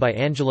designed by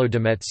Angelo de'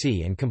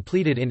 Mezzi and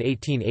completed in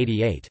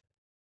 1888.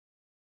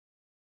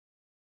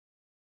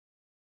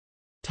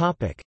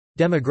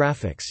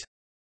 Demographics.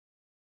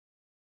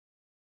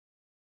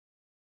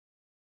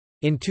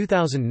 In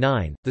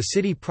 2009, the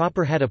city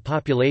proper had a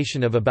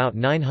population of about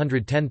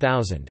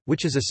 910,000,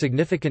 which is a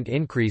significant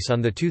increase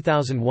on the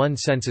 2001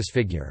 census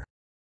figure.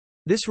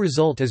 This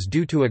result is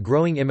due to a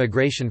growing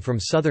immigration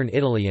from southern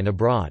Italy and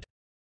abroad.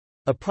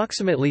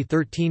 Approximately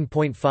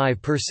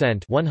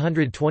 13.5%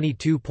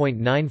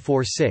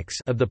 (122.946)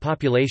 of the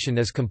population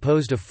is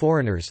composed of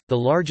foreigners, the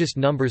largest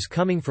numbers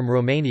coming from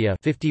Romania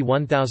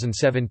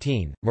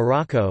 51,017,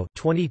 Morocco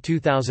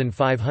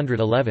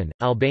 22,511,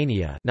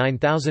 Albania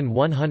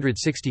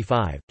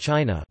 9,165,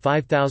 China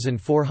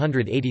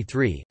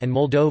 5,483, and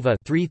Moldova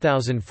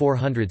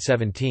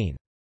 3,417.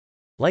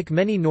 Like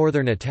many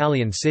northern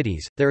Italian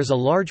cities, there is a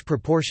large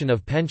proportion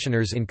of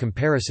pensioners in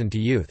comparison to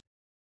youth.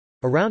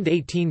 Around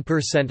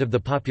 18% of the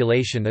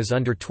population is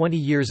under 20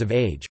 years of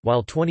age,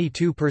 while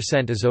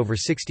 22% is over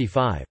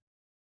 65.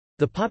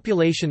 The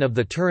population of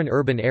the Turin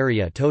urban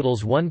area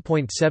totals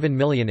 1.7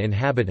 million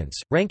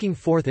inhabitants, ranking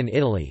fourth in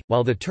Italy,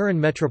 while the Turin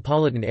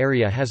metropolitan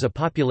area has a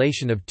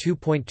population of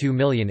 2.2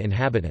 million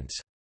inhabitants.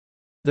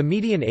 The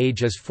median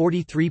age is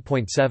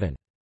 43.7.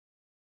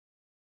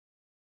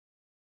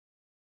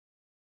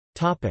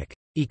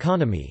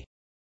 Economy.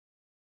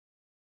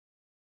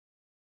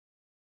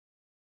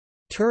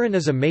 Turin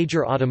is a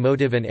major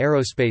automotive and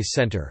aerospace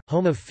center,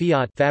 home of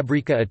Fiat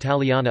Fabbrica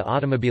Italiana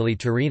Automobili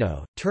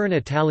Torino, Turin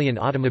Italian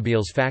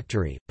Automobiles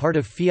Factory, part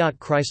of Fiat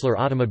Chrysler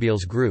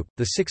Automobiles Group,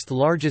 the sixth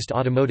largest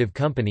automotive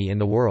company in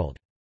the world.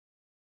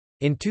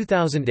 In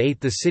 2008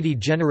 the city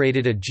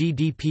generated a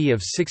GDP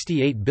of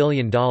 $68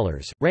 billion,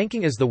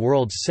 ranking as the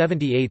world's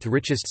 78th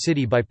richest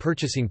city by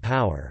purchasing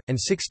power, and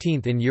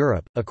 16th in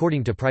Europe,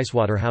 according to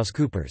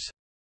PricewaterhouseCoopers.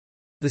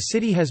 The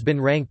city has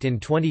been ranked in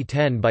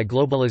 2010 by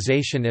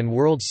Globalization and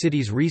World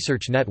Cities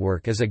Research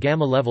Network as a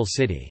Gamma-level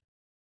city.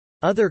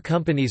 Other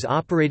companies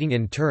operating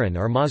in Turin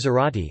are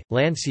Maserati,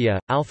 Lancia,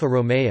 Alfa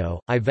Romeo,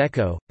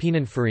 Iveco,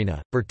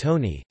 Pininfarina,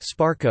 Bertoni,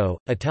 Sparco,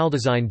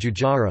 Italdesign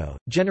Giugiaro,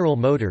 General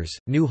Motors,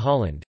 New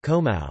Holland,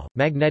 Comau,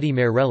 Magneti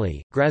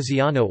Marelli,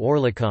 Graziano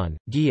Orlicon,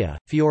 Ghia,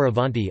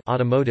 Fioravanti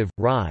Automotive,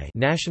 RAI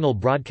National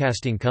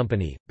Broadcasting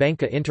Company,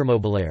 Banca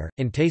Intermobiliare,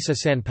 Intesa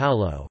San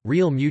Paolo,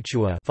 Real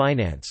Mutua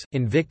Finance,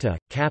 Invicta,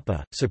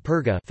 Kappa,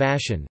 Superga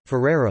Fashion,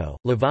 Ferrero,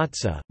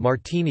 Lavazza,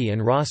 Martini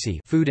and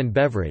Rossi Food and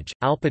Beverage,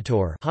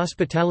 Alpitour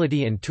Hospitality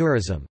and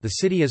tourism. The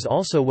city is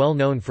also well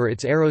known for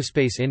its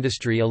aerospace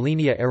industry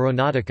Alenia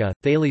Aeronautica,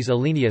 Thales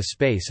Alenia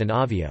Space and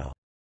Avio.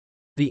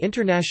 The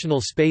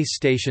International Space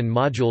Station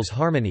modules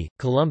Harmony,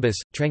 Columbus,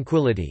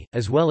 Tranquility,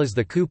 as well as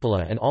the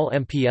Cupola and all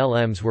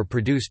MPLMs were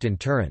produced in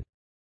Turin.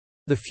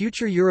 The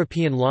future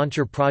European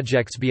launcher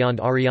projects beyond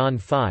Ariane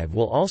 5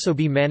 will also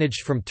be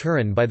managed from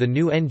Turin by the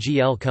new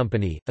NGL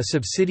company, a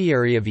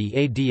subsidiary of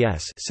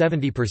EADS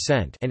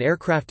 70% and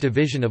aircraft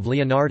division of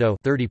Leonardo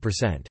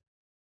 30%.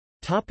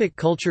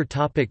 Culture.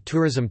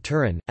 Tourism.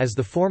 Turin, as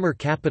the former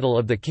capital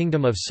of the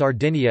Kingdom of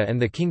Sardinia and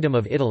the Kingdom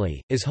of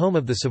Italy, is home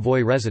of the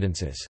Savoy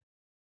residences.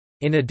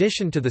 In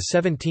addition to the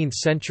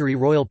 17th-century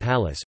royal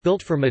palace,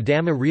 built for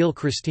Madame Ariel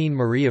Christine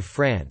Marie of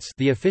France,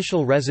 the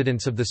official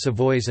residence of the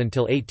Savoys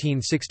until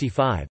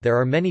 1865, there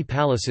are many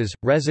palaces,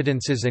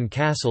 residences and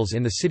castles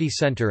in the city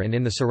centre and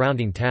in the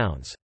surrounding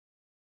towns.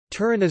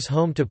 Turin is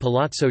home to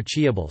Palazzo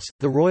Ciables,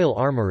 the Royal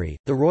Armoury,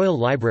 the Royal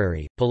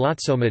Library,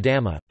 Palazzo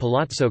Madama,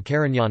 Palazzo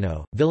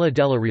Carignano, Villa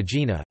della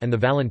Regina, and the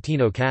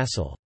Valentino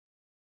Castle.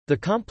 The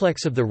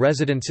complex of the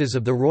residences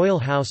of the Royal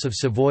House of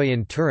Savoy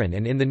in Turin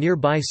and in the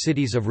nearby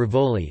cities of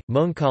Rivoli,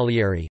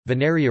 Moncalieri,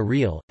 Venaria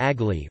Real,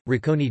 Agli,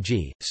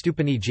 Racconigi,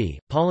 Stupinigi,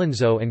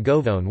 Pollenzo and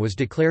Govone was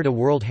declared a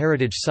World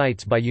Heritage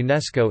Sites by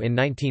UNESCO in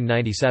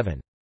 1997.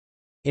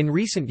 In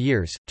recent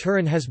years,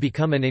 Turin has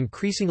become an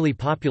increasingly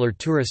popular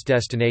tourist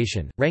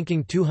destination,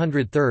 ranking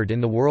 203rd in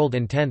the world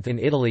and 10th in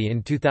Italy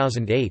in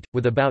 2008,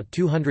 with about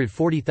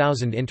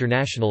 240,000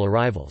 international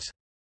arrivals.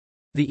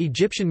 The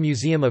Egyptian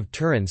Museum of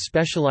Turin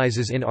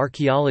specializes in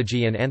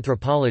archaeology and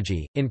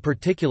anthropology, in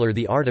particular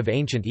the art of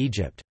ancient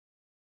Egypt.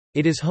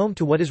 It is home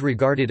to what is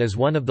regarded as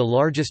one of the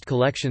largest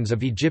collections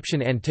of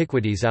Egyptian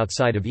antiquities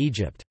outside of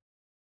Egypt.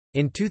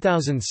 In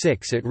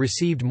 2006 it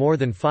received more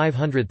than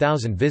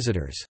 500,000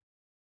 visitors.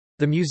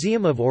 The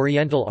Museum of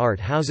Oriental Art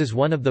houses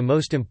one of the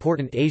most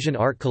important Asian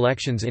art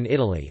collections in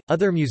Italy.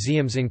 Other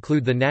museums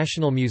include the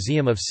National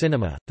Museum of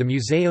Cinema, the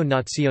Museo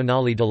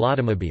Nazionale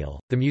dell'Automobile,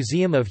 the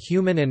Museum of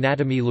Human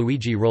Anatomy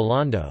Luigi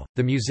Rolando,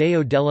 the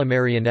Museo della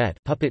Marionette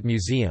Puppet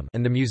Museum,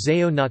 and the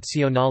Museo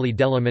Nazionale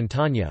della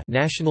Montagna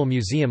National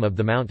Museum of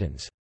the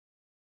Mountains.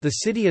 The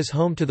city is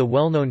home to the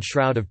well-known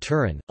Shroud of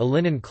Turin, a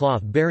linen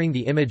cloth bearing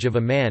the image of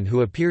a man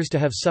who appears to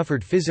have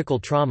suffered physical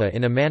trauma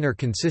in a manner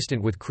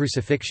consistent with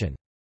crucifixion.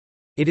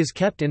 It is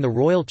kept in the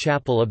Royal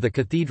Chapel of the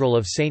Cathedral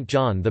of St.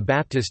 John the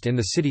Baptist in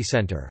the city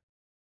centre.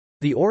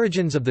 The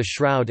origins of the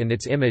shroud and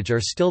its image are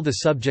still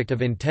the subject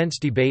of intense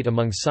debate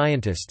among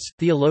scientists,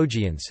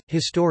 theologians,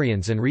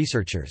 historians and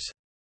researchers.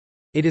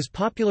 It is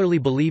popularly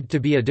believed to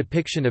be a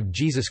depiction of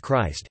Jesus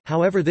Christ,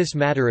 however this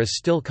matter is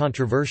still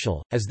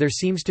controversial, as there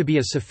seems to be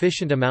a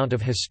sufficient amount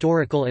of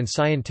historical and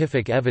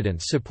scientific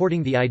evidence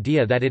supporting the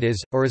idea that it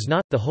is, or is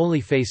not, the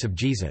holy face of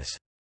Jesus.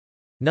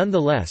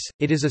 Nonetheless,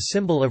 it is a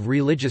symbol of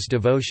religious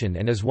devotion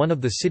and is one of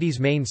the city's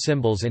main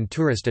symbols and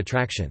tourist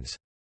attractions.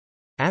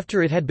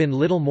 After it had been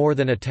little more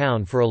than a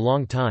town for a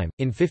long time,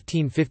 in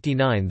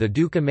 1559 the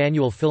Duke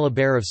Emmanuel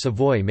Philibert of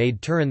Savoy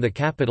made Turin the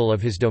capital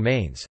of his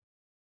domains.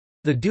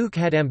 The Duke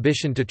had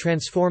ambition to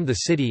transform the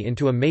city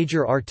into a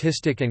major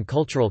artistic and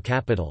cultural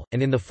capital,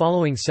 and in the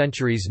following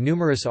centuries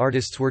numerous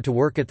artists were to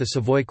work at the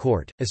Savoy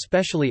court,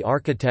 especially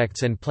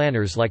architects and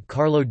planners like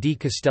Carlo di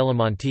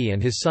Castellammonte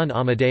and his son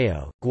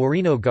Amadeo,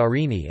 Guarino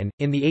Guarini and,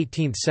 in the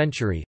 18th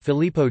century,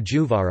 Filippo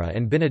Juvara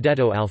and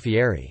Benedetto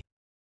Alfieri.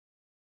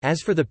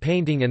 As for the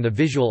painting and the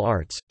visual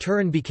arts,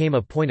 Turin became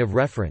a point of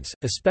reference,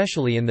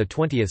 especially in the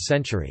 20th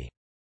century.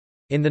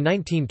 In the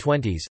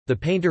 1920s, the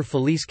painter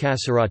Felice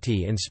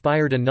Casarati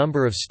inspired a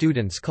number of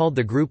students called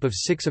the Group of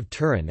Six of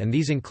Turin, and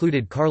these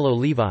included Carlo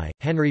Levi,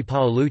 Henry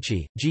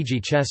Paolucci, Gigi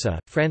Chessa,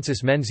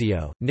 Francis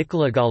Menzio,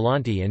 Nicola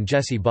Galanti and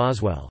Jesse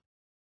Boswell.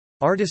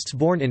 Artists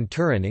born in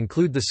Turin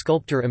include the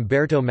sculptor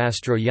Umberto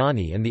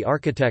Mastroianni and the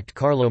architect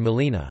Carlo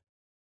Molina.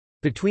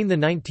 Between the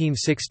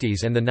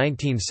 1960s and the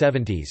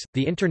 1970s,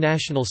 the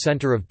International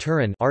Center of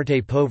Turin Arte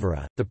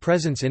Povera, the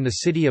presence in the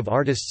city of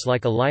artists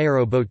like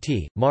Aliero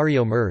Botti,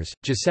 Mario Merz,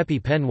 Giuseppe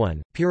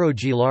Penguin, Piero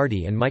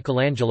Gilardi and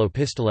Michelangelo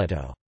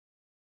Pistoletto.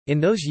 In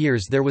those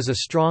years there was a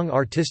strong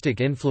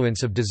artistic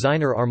influence of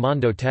designer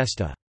Armando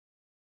Testa.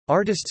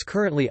 Artists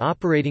currently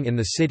operating in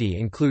the city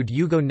include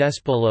Ugo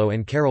Nespolo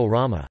and Carol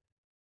Rama.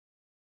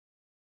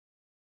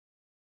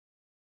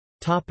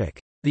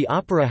 The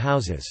opera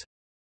houses.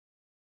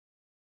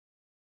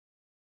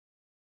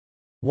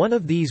 One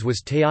of these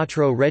was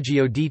Teatro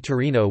Regio di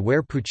Torino,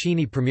 where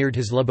Puccini premiered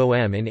his La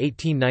Bohème in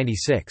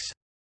 1896.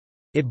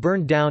 It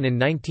burned down in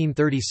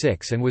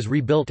 1936 and was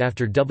rebuilt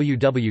after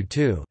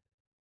WW2.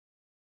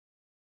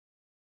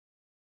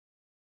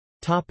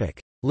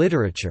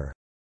 Literature.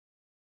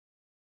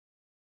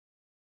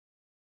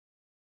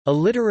 A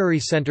literary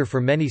center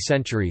for many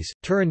centuries,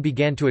 Turin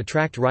began to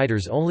attract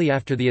writers only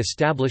after the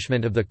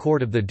establishment of the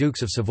court of the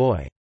Dukes of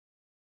Savoy.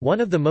 One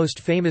of the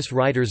most famous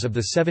writers of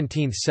the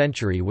 17th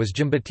century was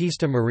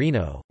Giambattista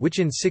Marino, which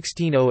in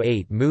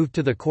 1608 moved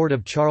to the court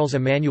of Charles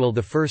Emmanuel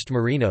I.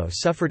 Marino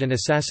suffered an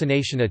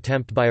assassination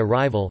attempt by a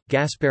rival,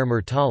 Gaspare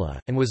Murtala,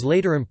 and was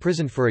later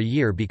imprisoned for a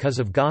year because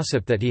of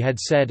gossip that he had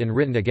said and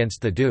written against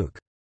the Duke.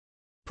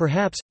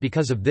 Perhaps,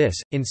 because of this,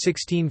 in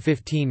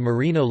 1615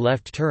 Marino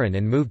left Turin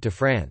and moved to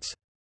France.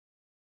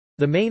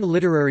 The main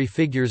literary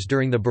figures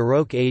during the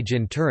Baroque age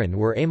in Turin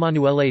were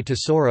Emanuele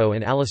Tesoro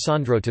and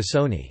Alessandro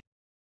Tassoni.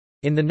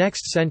 In the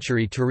next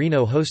century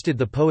Torino hosted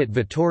the poet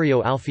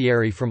Vittorio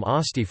Alfieri from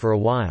Asti for a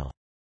while.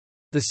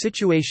 The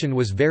situation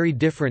was very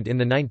different in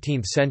the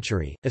 19th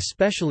century,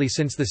 especially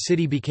since the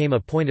city became a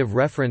point of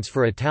reference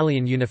for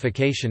Italian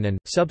unification and,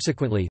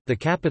 subsequently, the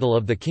capital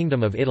of the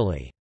Kingdom of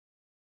Italy.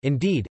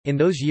 Indeed, in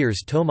those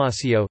years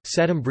Tommasio,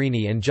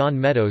 Settembrini and John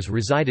Meadows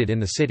resided in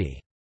the city.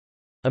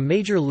 A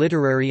major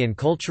literary and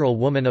cultural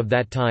woman of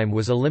that time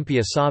was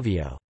Olympia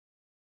Savio.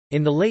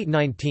 In the late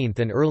 19th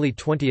and early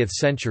 20th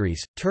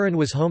centuries, Turin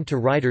was home to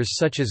writers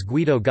such as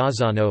Guido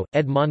Gazzano,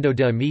 Edmondo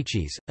de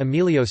Amicis,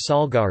 Emilio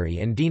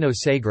Salgari and Dino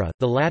Segre,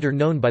 the latter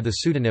known by the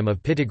pseudonym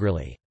of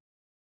Pitigrilli.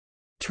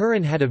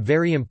 Turin had a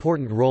very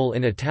important role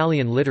in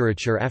Italian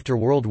literature after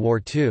World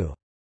War II.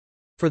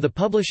 For the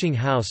publishing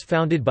house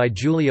founded by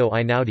Giulio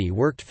Einaudi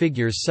worked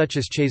figures such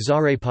as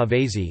Cesare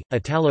Pavese,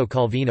 Italo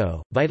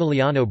Calvino,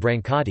 Vitaliano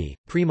Brancati,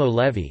 Primo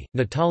Levi,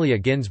 Natalia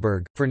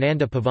Ginzburg,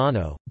 Fernanda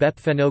Pavano, Beppe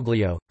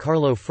Fenoglio,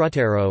 Carlo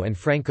Fruttero and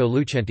Franco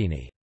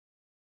Lucentini.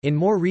 In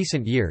more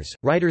recent years,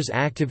 writers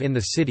active in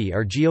the city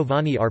are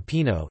Giovanni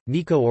Arpino,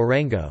 Nico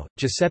Orengo,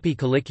 Giuseppe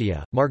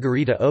Calicchia,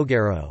 Margherita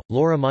Ogero,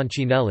 Laura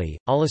Moncinelli,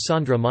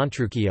 Alessandra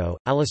Montrucchio,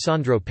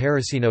 Alessandro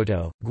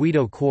Parasinotto,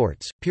 Guido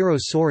Quartz, Piero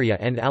Soria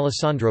and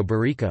Alessandro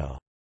Barrico.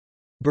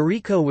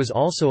 Barrico was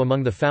also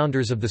among the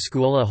founders of the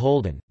Scuola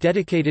Holden,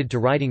 dedicated to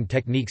writing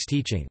techniques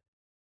teaching.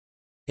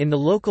 In the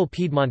local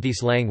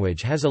Piedmontese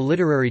language has a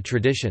literary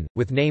tradition,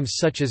 with names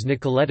such as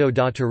Nicoletto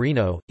da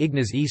Torino,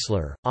 Ignaz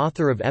Isler,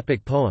 author of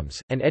epic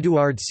poems, and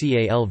Eduard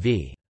Calv.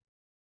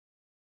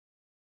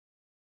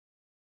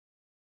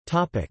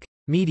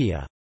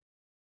 Media.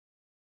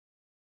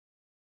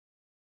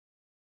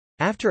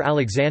 After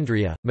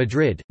Alexandria,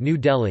 Madrid, New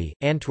Delhi,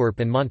 Antwerp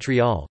and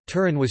Montreal,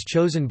 Turin was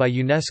chosen by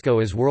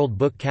UNESCO as World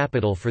Book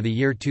Capital for the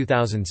year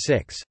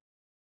 2006.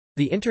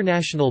 The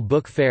International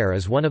Book Fair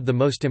is one of the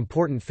most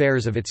important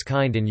fairs of its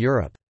kind in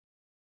Europe.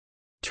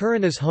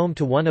 Turin is home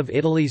to one of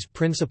Italy's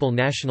principal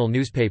national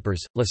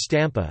newspapers, La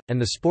Stampa,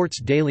 and the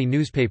sports daily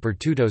newspaper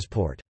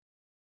Tuttosport.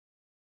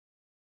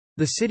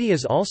 The city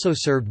is also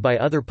served by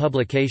other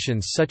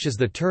publications such as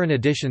the Turin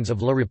editions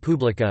of La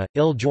Repubblica,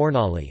 Il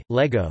Giornale,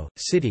 Lego,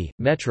 City,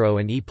 Metro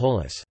and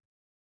E-Polis.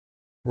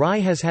 RAI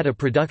has had a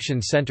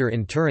production center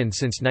in Turin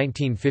since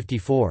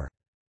 1954.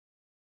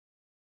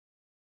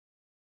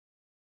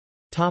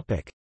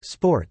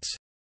 Sports.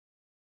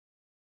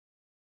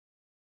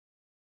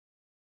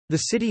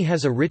 The city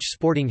has a rich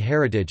sporting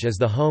heritage as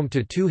the home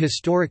to two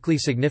historically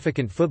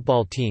significant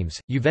football teams,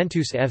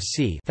 Juventus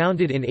FC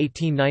founded in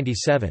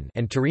 1897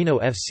 and Torino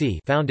FC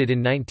founded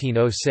in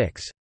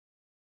 1906.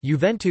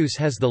 Juventus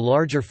has the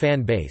larger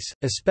fan base,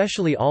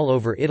 especially all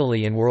over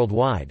Italy and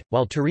worldwide,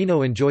 while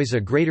Torino enjoys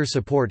a greater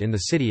support in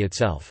the city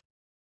itself.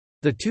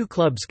 The two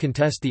clubs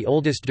contest the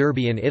oldest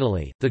derby in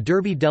Italy, the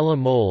Derby della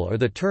Mole or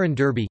the Turin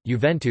Derby.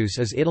 Juventus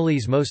is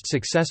Italy's most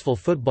successful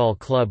football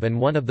club and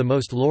one of the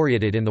most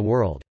laureated in the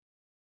world.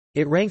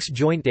 It ranks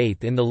joint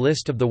 8th in the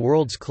list of the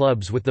world's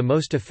clubs with the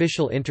most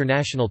official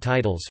international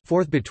titles,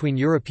 4th between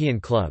European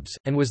clubs,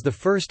 and was the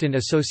first in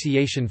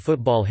association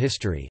football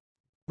history,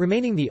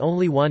 remaining the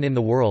only one in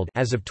the world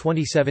as of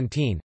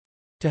 2017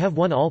 to have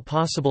won all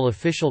possible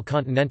official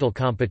continental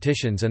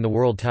competitions and the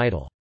world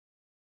title.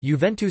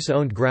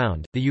 Juventus-owned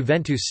ground, the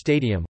Juventus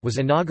Stadium, was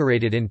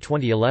inaugurated in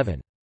 2011.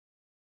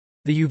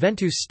 The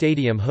Juventus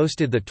Stadium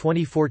hosted the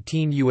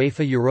 2014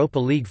 UEFA Europa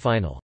League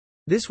final.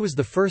 This was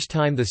the first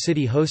time the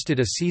city hosted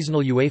a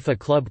seasonal UEFA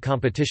club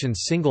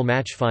competition's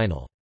single-match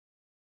final.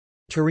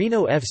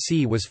 Torino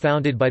FC was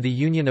founded by the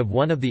union of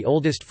one of the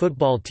oldest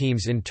football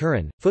teams in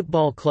Turin,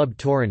 Football Club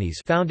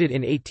Torinese, founded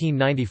in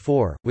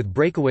 1894, with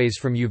breakaways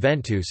from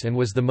Juventus, and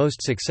was the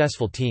most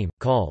successful team,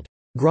 called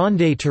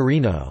Grande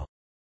Torino,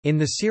 in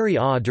the Serie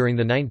A during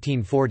the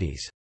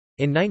 1940s.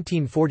 In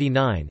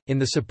 1949, in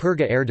the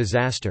Superga air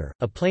disaster,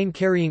 a plane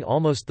carrying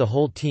almost the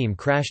whole team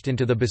crashed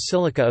into the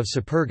Basilica of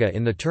Superga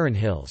in the Turin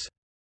Hills.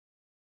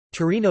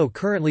 Torino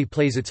currently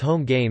plays its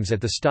home games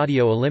at the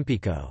Stadio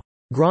Olimpico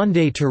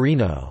Grande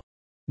Torino,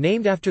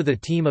 named after the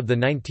team of the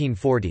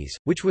 1940s,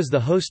 which was the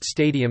host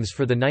stadiums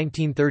for the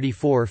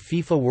 1934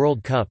 FIFA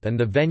World Cup and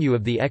the venue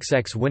of the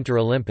XX Winter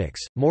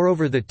Olympics.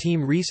 Moreover, the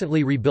team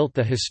recently rebuilt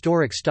the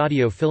historic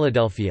Stadio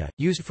Philadelphia,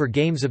 used for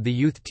games of the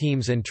youth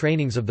teams and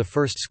trainings of the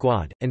first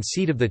squad, and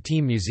seat of the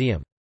team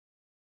museum.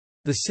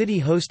 The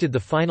city hosted the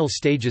final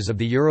stages of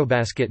the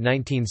Eurobasket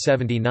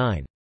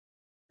 1979.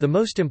 The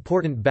most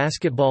important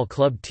basketball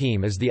club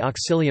team is the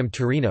Auxilium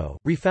Torino,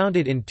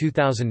 refounded in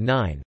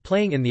 2009,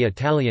 playing in the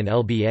Italian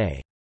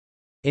LBA.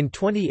 In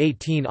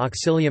 2018,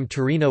 Auxilium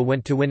Torino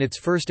went to win its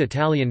first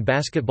Italian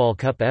basketball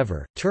cup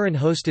ever. Turin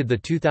hosted the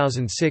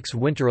 2006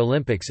 Winter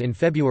Olympics in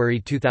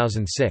February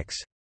 2006.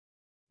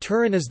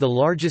 Turin is the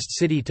largest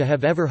city to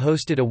have ever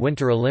hosted a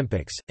Winter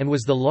Olympics, and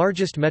was the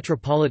largest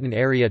metropolitan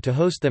area to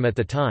host them at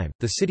the time.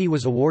 The city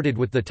was awarded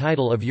with the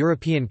title of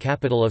European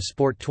Capital of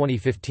Sport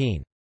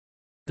 2015.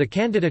 The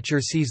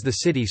candidature sees the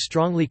city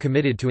strongly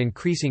committed to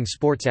increasing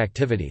sports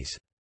activities.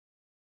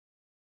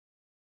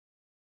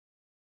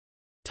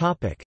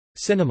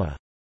 Cinema.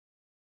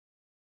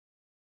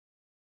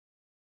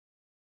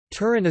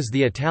 Turin is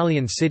the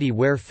Italian city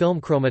where film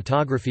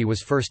chromatography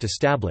was first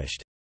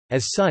established.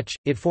 As such,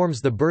 it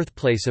forms the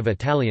birthplace of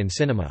Italian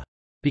cinema.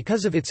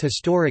 Because of its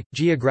historic,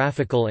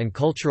 geographical and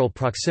cultural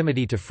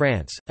proximity to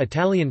France,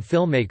 Italian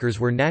filmmakers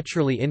were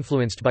naturally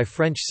influenced by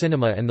French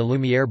cinema and the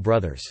Lumière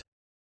brothers.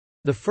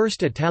 The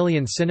first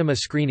Italian cinema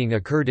screening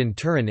occurred in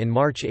Turin in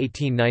March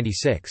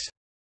 1896.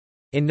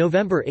 In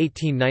November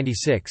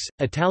 1896,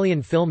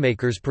 Italian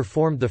filmmakers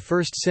performed the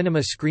first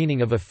cinema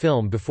screening of a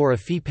film before a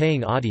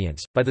fee-paying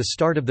audience. By the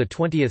start of the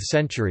 20th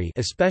century,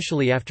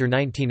 especially after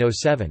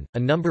 1907, a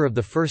number of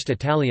the first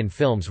Italian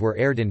films were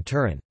aired in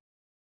Turin.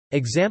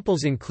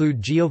 Examples include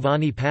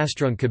Giovanni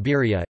Pastrone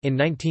Cabiria, in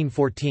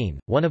 1914,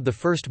 one of the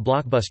first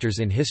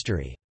blockbusters in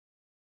history.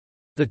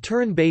 The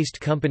Turin-based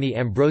company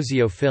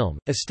Ambrosio Film,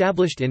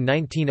 established in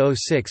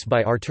 1906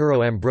 by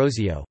Arturo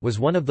Ambrosio, was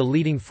one of the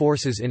leading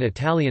forces in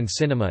Italian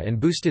cinema and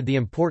boosted the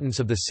importance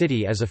of the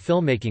city as a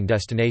filmmaking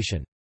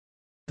destination.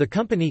 The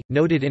company,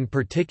 noted in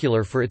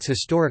particular for its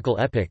historical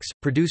epics,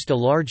 produced a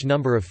large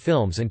number of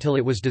films until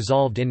it was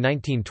dissolved in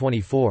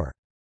 1924.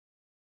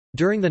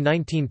 During the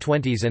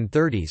 1920s and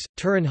 30s,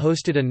 Turin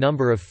hosted a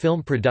number of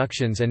film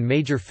productions and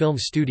major film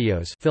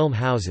studios, film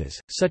houses,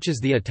 such as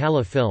the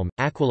Itala Film,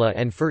 Aquila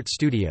and Fert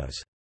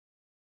Studios.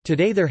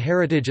 Today their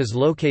heritage is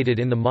located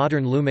in the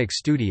modern Lumix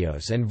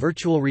Studios and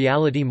virtual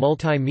reality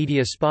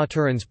multimedia Spa.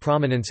 Turin's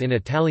prominence in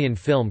Italian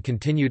film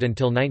continued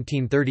until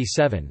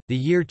 1937, the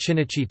year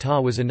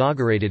Cinecittà was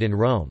inaugurated in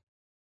Rome.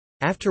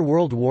 After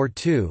World War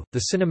II,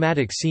 the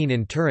cinematic scene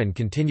in Turin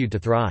continued to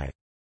thrive.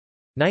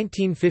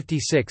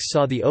 1956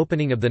 saw the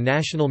opening of the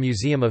National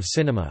Museum of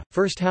Cinema,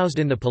 first housed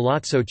in the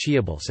Palazzo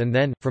Ciabolsi and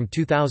then, from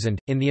 2000,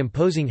 in the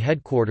imposing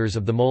headquarters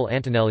of the Mole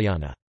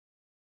Antonelliana.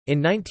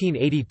 In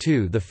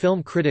 1982 the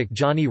film critic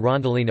Gianni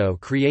Rondolino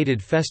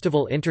created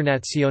Festival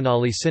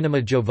Internazionale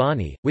Cinema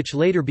Giovanni, which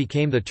later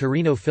became the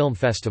Torino Film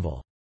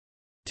Festival.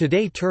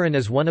 Today Turin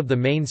is one of the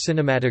main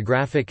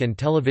cinematographic and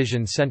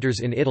television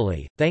centers in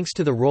Italy, thanks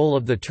to the role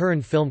of the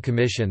Turin Film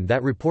Commission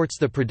that reports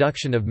the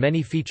production of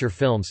many feature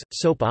films,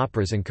 soap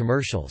operas and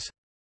commercials.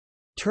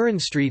 Turin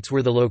streets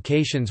were the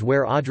locations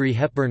where Audrey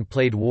Hepburn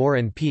played War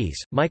and Peace,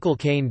 Michael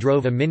Caine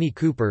drove a Mini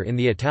Cooper in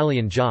The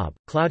Italian Job,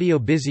 Claudio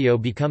Bisio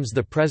becomes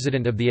the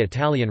President of the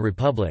Italian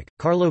Republic,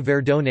 Carlo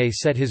Verdone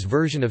set his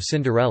version of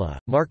Cinderella,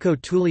 Marco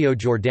Tullio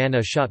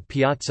Giordana shot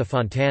Piazza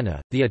Fontana,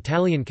 The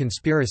Italian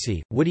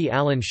Conspiracy, Woody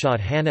Allen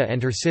shot Hannah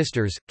and Her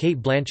Sisters, Kate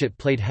Blanchett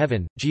played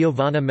Heaven,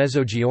 Giovanna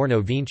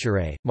Mezzogiorno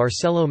Vincere,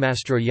 Marcello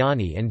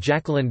Mastroianni and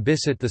Jacqueline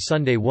Bisset The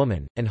Sunday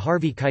Woman, and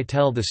Harvey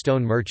Keitel The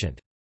Stone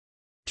Merchant.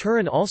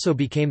 Turin also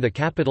became the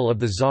capital of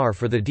the Tsar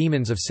for the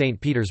Demons of St.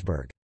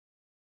 Petersburg.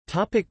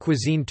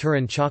 Cuisine.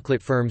 Turin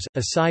chocolate firms,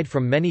 aside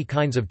from many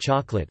kinds of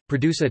chocolate,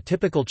 produce a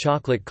typical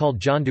chocolate called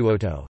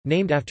Gianduotto,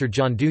 named after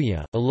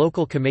Gianduia, a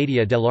local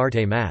commedia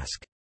dell'arte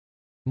masque.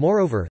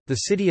 Moreover, the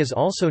city is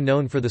also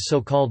known for the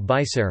so-called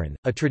bisarin,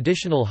 a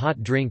traditional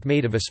hot drink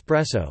made of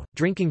espresso,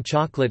 drinking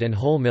chocolate and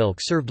whole milk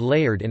served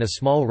layered in a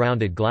small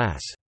rounded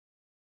glass.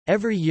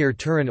 Every year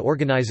Turin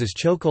organizes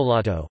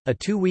Cioccolato, a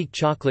 2-week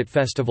chocolate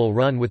festival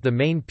run with the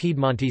main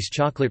Piedmontese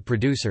chocolate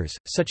producers,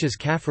 such as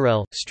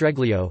Caffarel,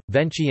 Streglio,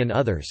 Venci and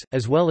others,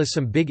 as well as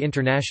some big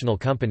international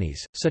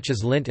companies, such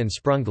as Lindt and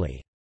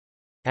Sprungli.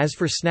 As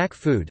for snack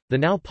food, the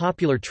now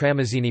popular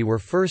tramezzini were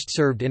first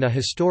served in a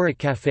historic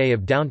café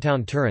of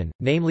downtown Turin,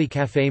 namely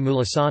Café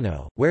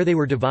Mulisano, where they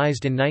were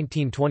devised in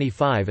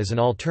 1925 as an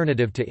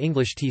alternative to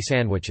English tea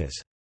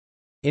sandwiches.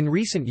 In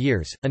recent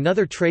years,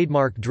 another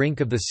trademark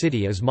drink of the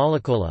city is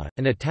Mollicola,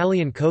 an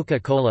Italian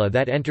Coca-Cola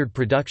that entered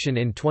production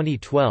in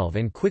 2012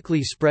 and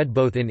quickly spread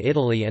both in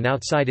Italy and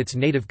outside its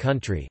native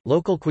country.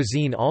 Local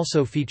cuisine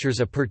also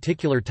features a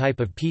particular type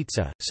of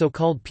pizza,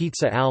 so-called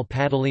pizza al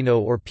padellino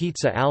or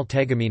pizza al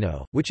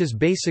tegamino, which is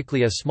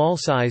basically a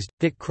small-sized,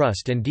 thick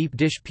crust and deep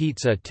dish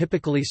pizza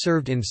typically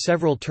served in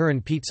several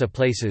Turin pizza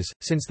places.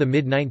 Since the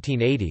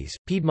mid-1980s,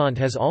 Piedmont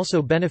has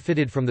also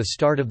benefited from the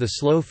start of the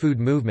slow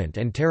food movement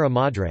and Terra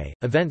Madre,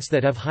 events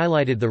that have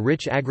highlighted the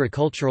rich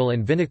agricultural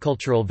and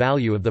vinicultural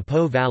value of the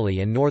Po Valley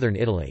and northern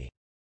Italy.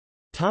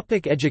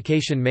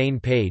 Education. Main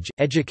page.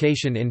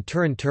 Education in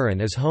Turin. Turin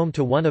is home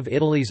to one of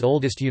Italy's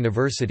oldest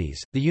universities,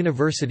 the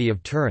University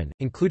of Turin,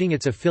 including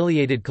its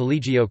affiliated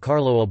Collegio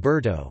Carlo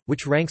Alberto,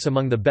 which ranks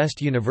among the best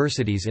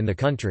universities in the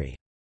country.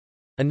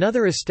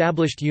 Another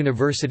established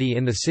university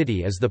in the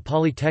city is the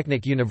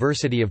Polytechnic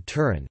University of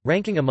Turin,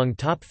 ranking among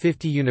top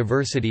 50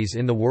 universities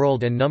in the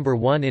world and number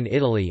 1 in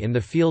Italy in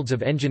the fields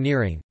of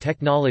engineering,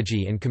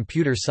 technology and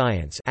computer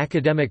science.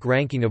 Academic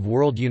ranking of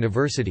world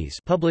universities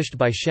published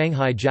by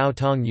Shanghai Jiao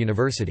Tong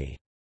University.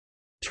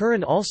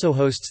 Turin also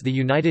hosts the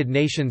United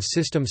Nations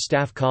System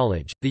Staff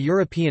College, the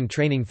European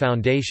Training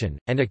Foundation,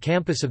 and a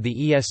campus of the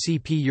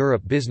ESCP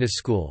Europe Business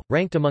School,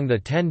 ranked among the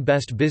 10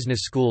 best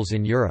business schools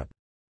in Europe.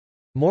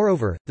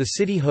 Moreover, the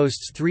city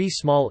hosts 3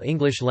 small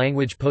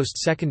English-language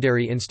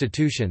post-secondary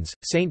institutions,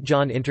 St.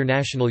 John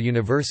International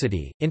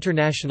University,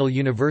 International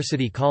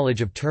University College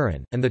of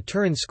Turin, and the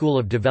Turin School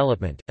of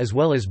Development, as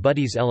well as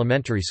Buddy's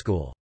Elementary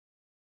School.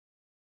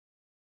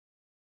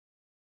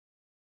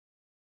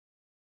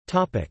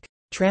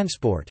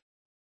 Transport.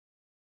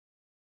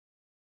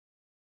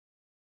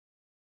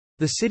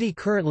 The city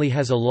currently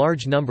has a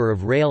large number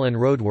of rail and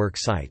roadwork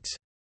sites.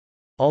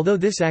 Although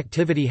this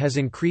activity has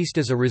increased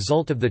as a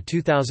result of the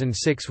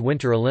 2006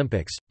 Winter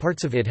Olympics,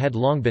 parts of it had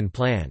long been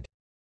planned.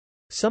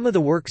 Some of the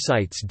work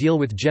sites deal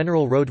with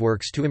general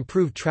roadworks to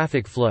improve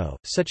traffic flow,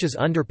 such as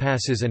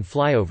underpasses and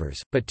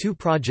flyovers, but 2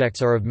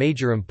 projects are of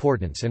major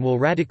importance and will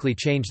radically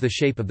change the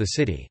shape of the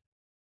city.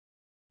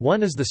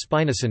 One is the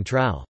Spina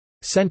Centrale,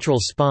 Central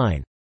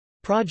Spine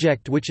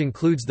project, which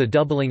includes the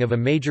doubling of a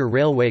major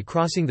railway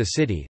crossing the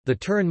city, the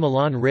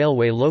Turin-Milan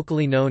Railway,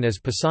 locally known as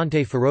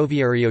Passante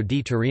Ferroviario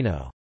di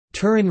Torino.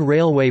 Turin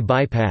Railway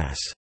Bypass.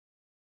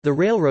 The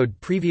railroad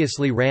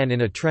previously ran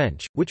in a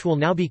trench, which will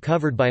now be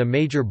covered by a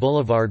major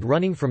boulevard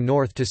running from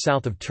north to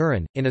south of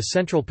Turin, in a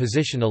central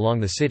position along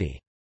the city.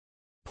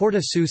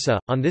 Porta Sousa,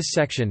 on this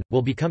section,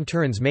 will become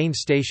Turin's main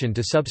station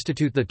to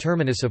substitute the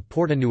terminus of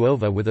Porta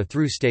Nuova with a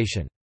through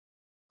station.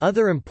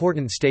 Other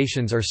important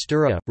stations are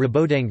Stura,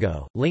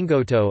 Ribodengo,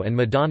 Lingotto and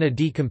Madonna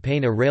di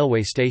Campana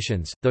railway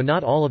stations, though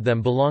not all of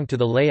them belong to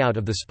the layout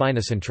of the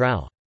Spina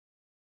Centrale.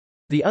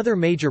 The other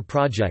major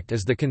project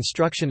is the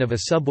construction of a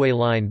subway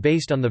line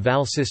based on the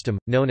VAL system,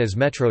 known as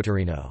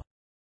Metrotorino.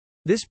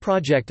 This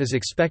project is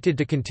expected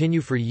to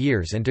continue for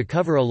years and to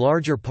cover a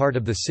larger part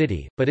of the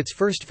city, but its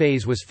first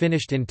phase was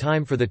finished in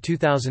time for the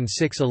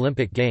 2006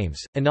 Olympic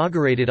Games,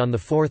 inaugurated on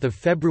 4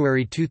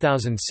 February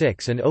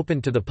 2006 and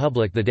opened to the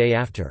public the day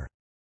after.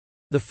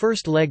 The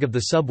first leg of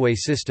the subway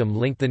system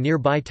linked the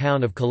nearby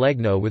town of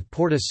Collegno with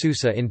Porta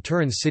Sousa in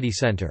Turin's city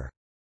centre.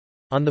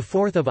 On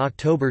 4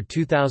 October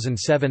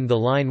 2007 the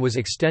line was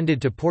extended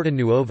to Porta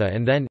Nuova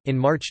and then, in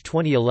March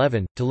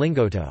 2011, to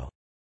Lingotto.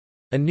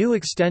 A new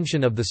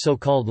extension of the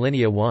so-called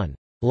Linea 1,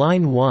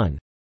 Line 1,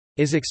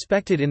 is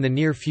expected in the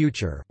near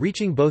future,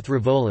 reaching both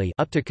Rivoli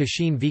up to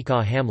Cascine Vico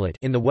hamlet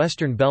in the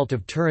western belt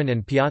of Turin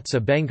and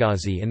Piazza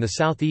Bengasi in the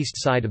southeast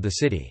side of the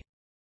city.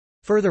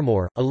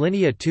 Furthermore, a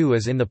Linea 2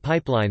 is in the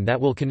pipeline that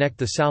will connect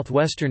the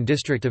southwestern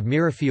district of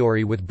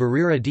Mirafiori with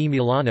Barriera di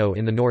Milano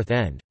in the north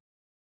end.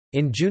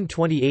 In June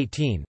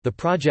 2018, the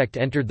project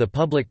entered the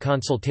public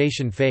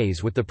consultation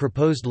phase with the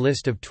proposed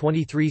list of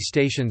 23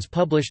 stations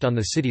published on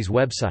the city's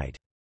website.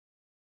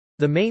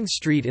 The main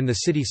street in the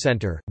city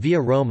centre,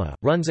 Via Roma,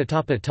 runs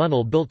atop a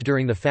tunnel built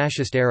during the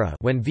fascist era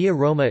when Via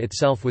Roma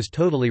itself was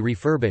totally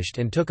refurbished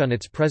and took on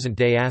its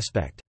present-day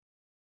aspect.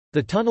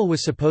 The tunnel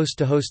was supposed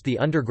to host the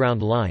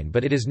underground line,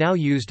 but it is now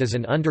used as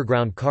an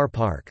underground car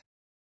park.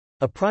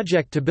 A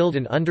project to build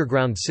an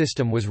underground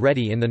system was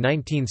ready in the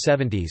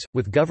 1970s,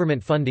 with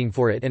government funding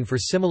for it and for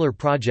similar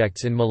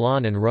projects in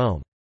Milan and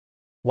Rome.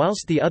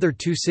 Whilst the other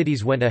two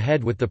cities went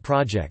ahead with the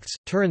projects,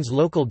 Turin's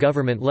local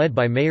government led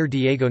by Mayor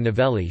Diego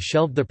Novelli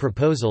shelved the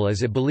proposal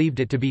as it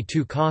believed it to be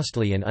too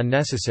costly and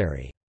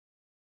unnecessary.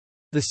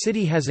 The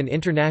city has an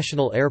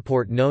international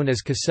airport known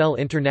as Caselle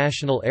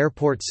International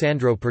Airport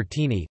Sandro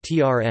Pertini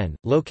 (TRN),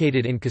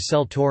 located in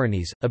Caselle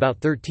Torinese, about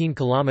 13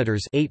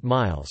 kilometers (8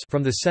 miles)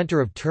 from the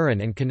center of Turin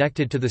and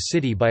connected to the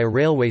city by a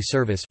railway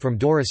service from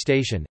Dora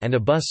station and a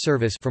bus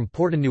service from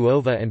Porta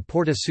Nuova and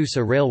Porta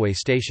Susa railway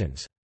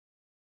stations.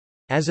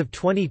 As of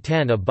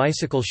 2010, a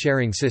bicycle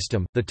sharing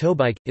system, the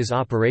Towbike, is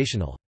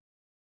operational.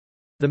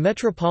 The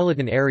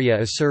metropolitan area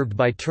is served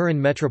by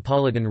Turin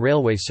Metropolitan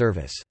Railway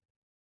Service.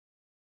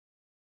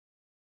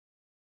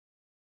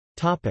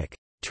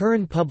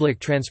 Turin public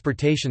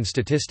transportation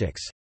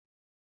statistics.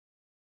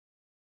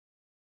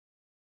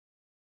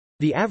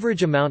 The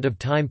average amount of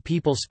time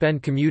people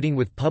spend commuting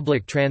with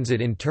public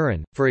transit in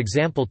Turin, for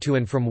example to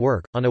and from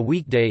work, on a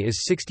weekday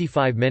is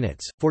 65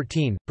 minutes.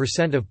 14%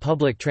 of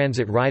public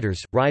transit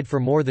riders ride for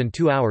more than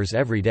 2 hours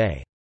every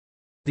day.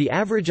 The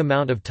average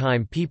amount of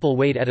time people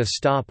wait at a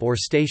stop or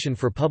station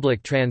for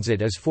public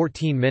transit is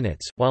 14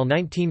 minutes, while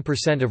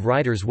 19% of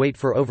riders wait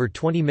for over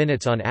 20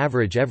 minutes on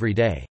average every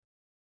day.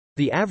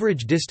 The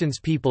average distance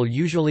people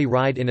usually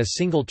ride in a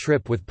single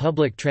trip with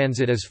public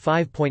transit is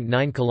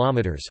 5.9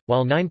 kilometers,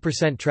 while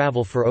 9%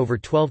 travel for over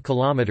 12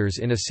 kilometers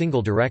in a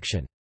single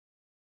direction.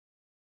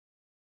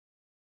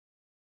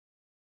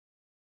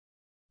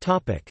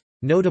 Topic: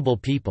 Notable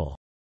people.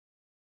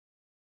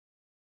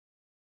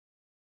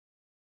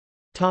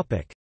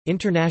 Topic: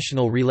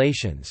 International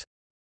relations.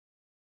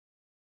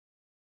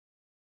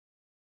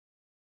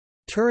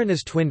 Turin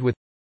is twinned with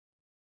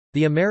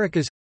the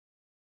Americas,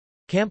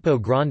 Campo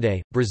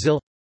Grande, Brazil,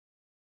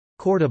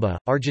 Córdoba,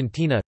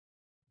 Argentina,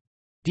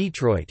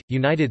 Detroit,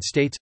 United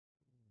States,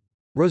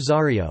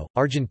 Rosario,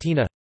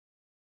 Argentina,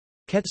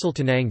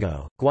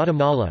 Quetzaltenango,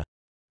 Guatemala,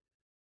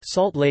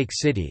 Salt Lake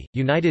City,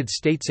 United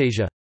States.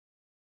 Asia,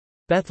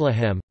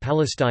 Bethlehem,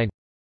 Palestine,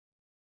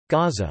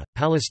 Gaza,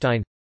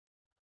 Palestine,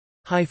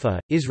 Haifa,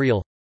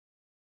 Israel,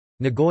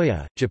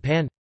 Nagoya,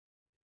 Japan,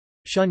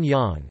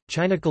 Shenyang,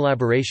 China.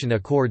 Collaboration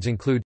accords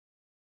include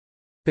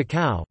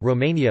Bacau,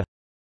 Romania,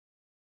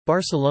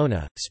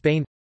 Barcelona,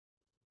 Spain,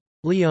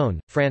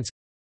 Lyon, France,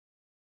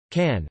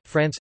 Cannes,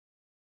 France,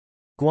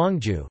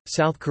 Gwangju,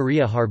 South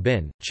Korea,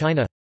 Harbin,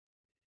 China,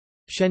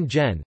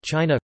 Shenzhen,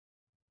 China,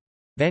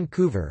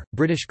 Vancouver,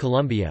 British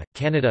Columbia,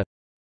 Canada,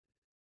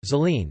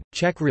 Zlín,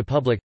 Czech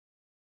Republic,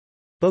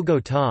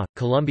 Bogotá,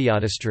 Colombia.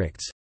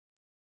 Districts.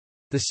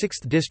 The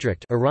 6th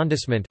district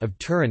arrondissement of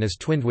Turin is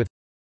twinned with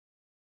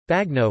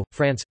Bagno,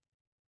 France.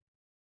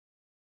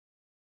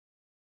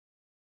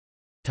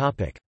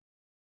 Topic.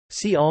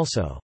 See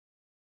also: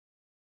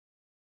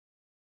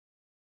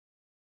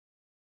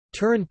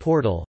 Turin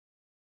portal,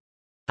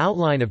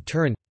 outline of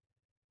Turin.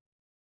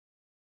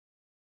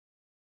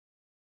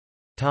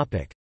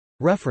 Topic.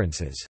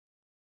 References.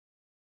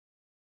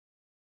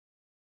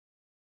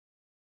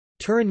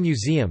 Turin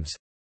museums.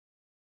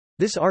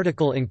 This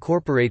article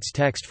incorporates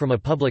text from a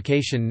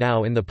publication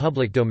now in the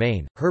public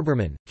domain.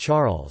 Herbermann,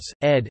 Charles,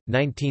 ed.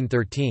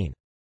 1913.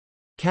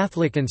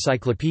 Catholic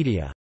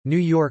Encyclopedia. New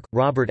York,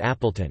 Robert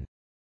Appleton.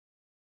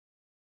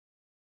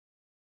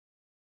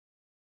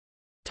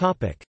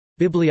 Topic: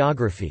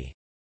 Bibliography.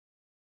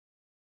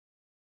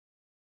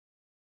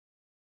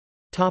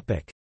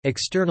 Topic: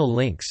 External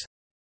links.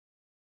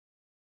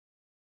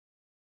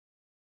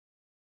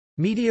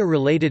 Media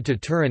related to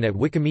Turin at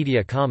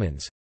Wikimedia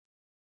Commons.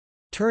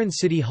 Turin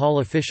City Hall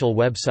official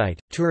website,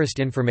 tourist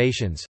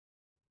informations.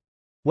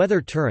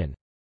 Weather Turin.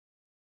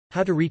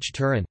 How to reach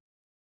Turin.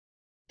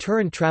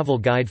 Turin travel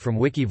guide from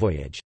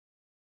Wikivoyage.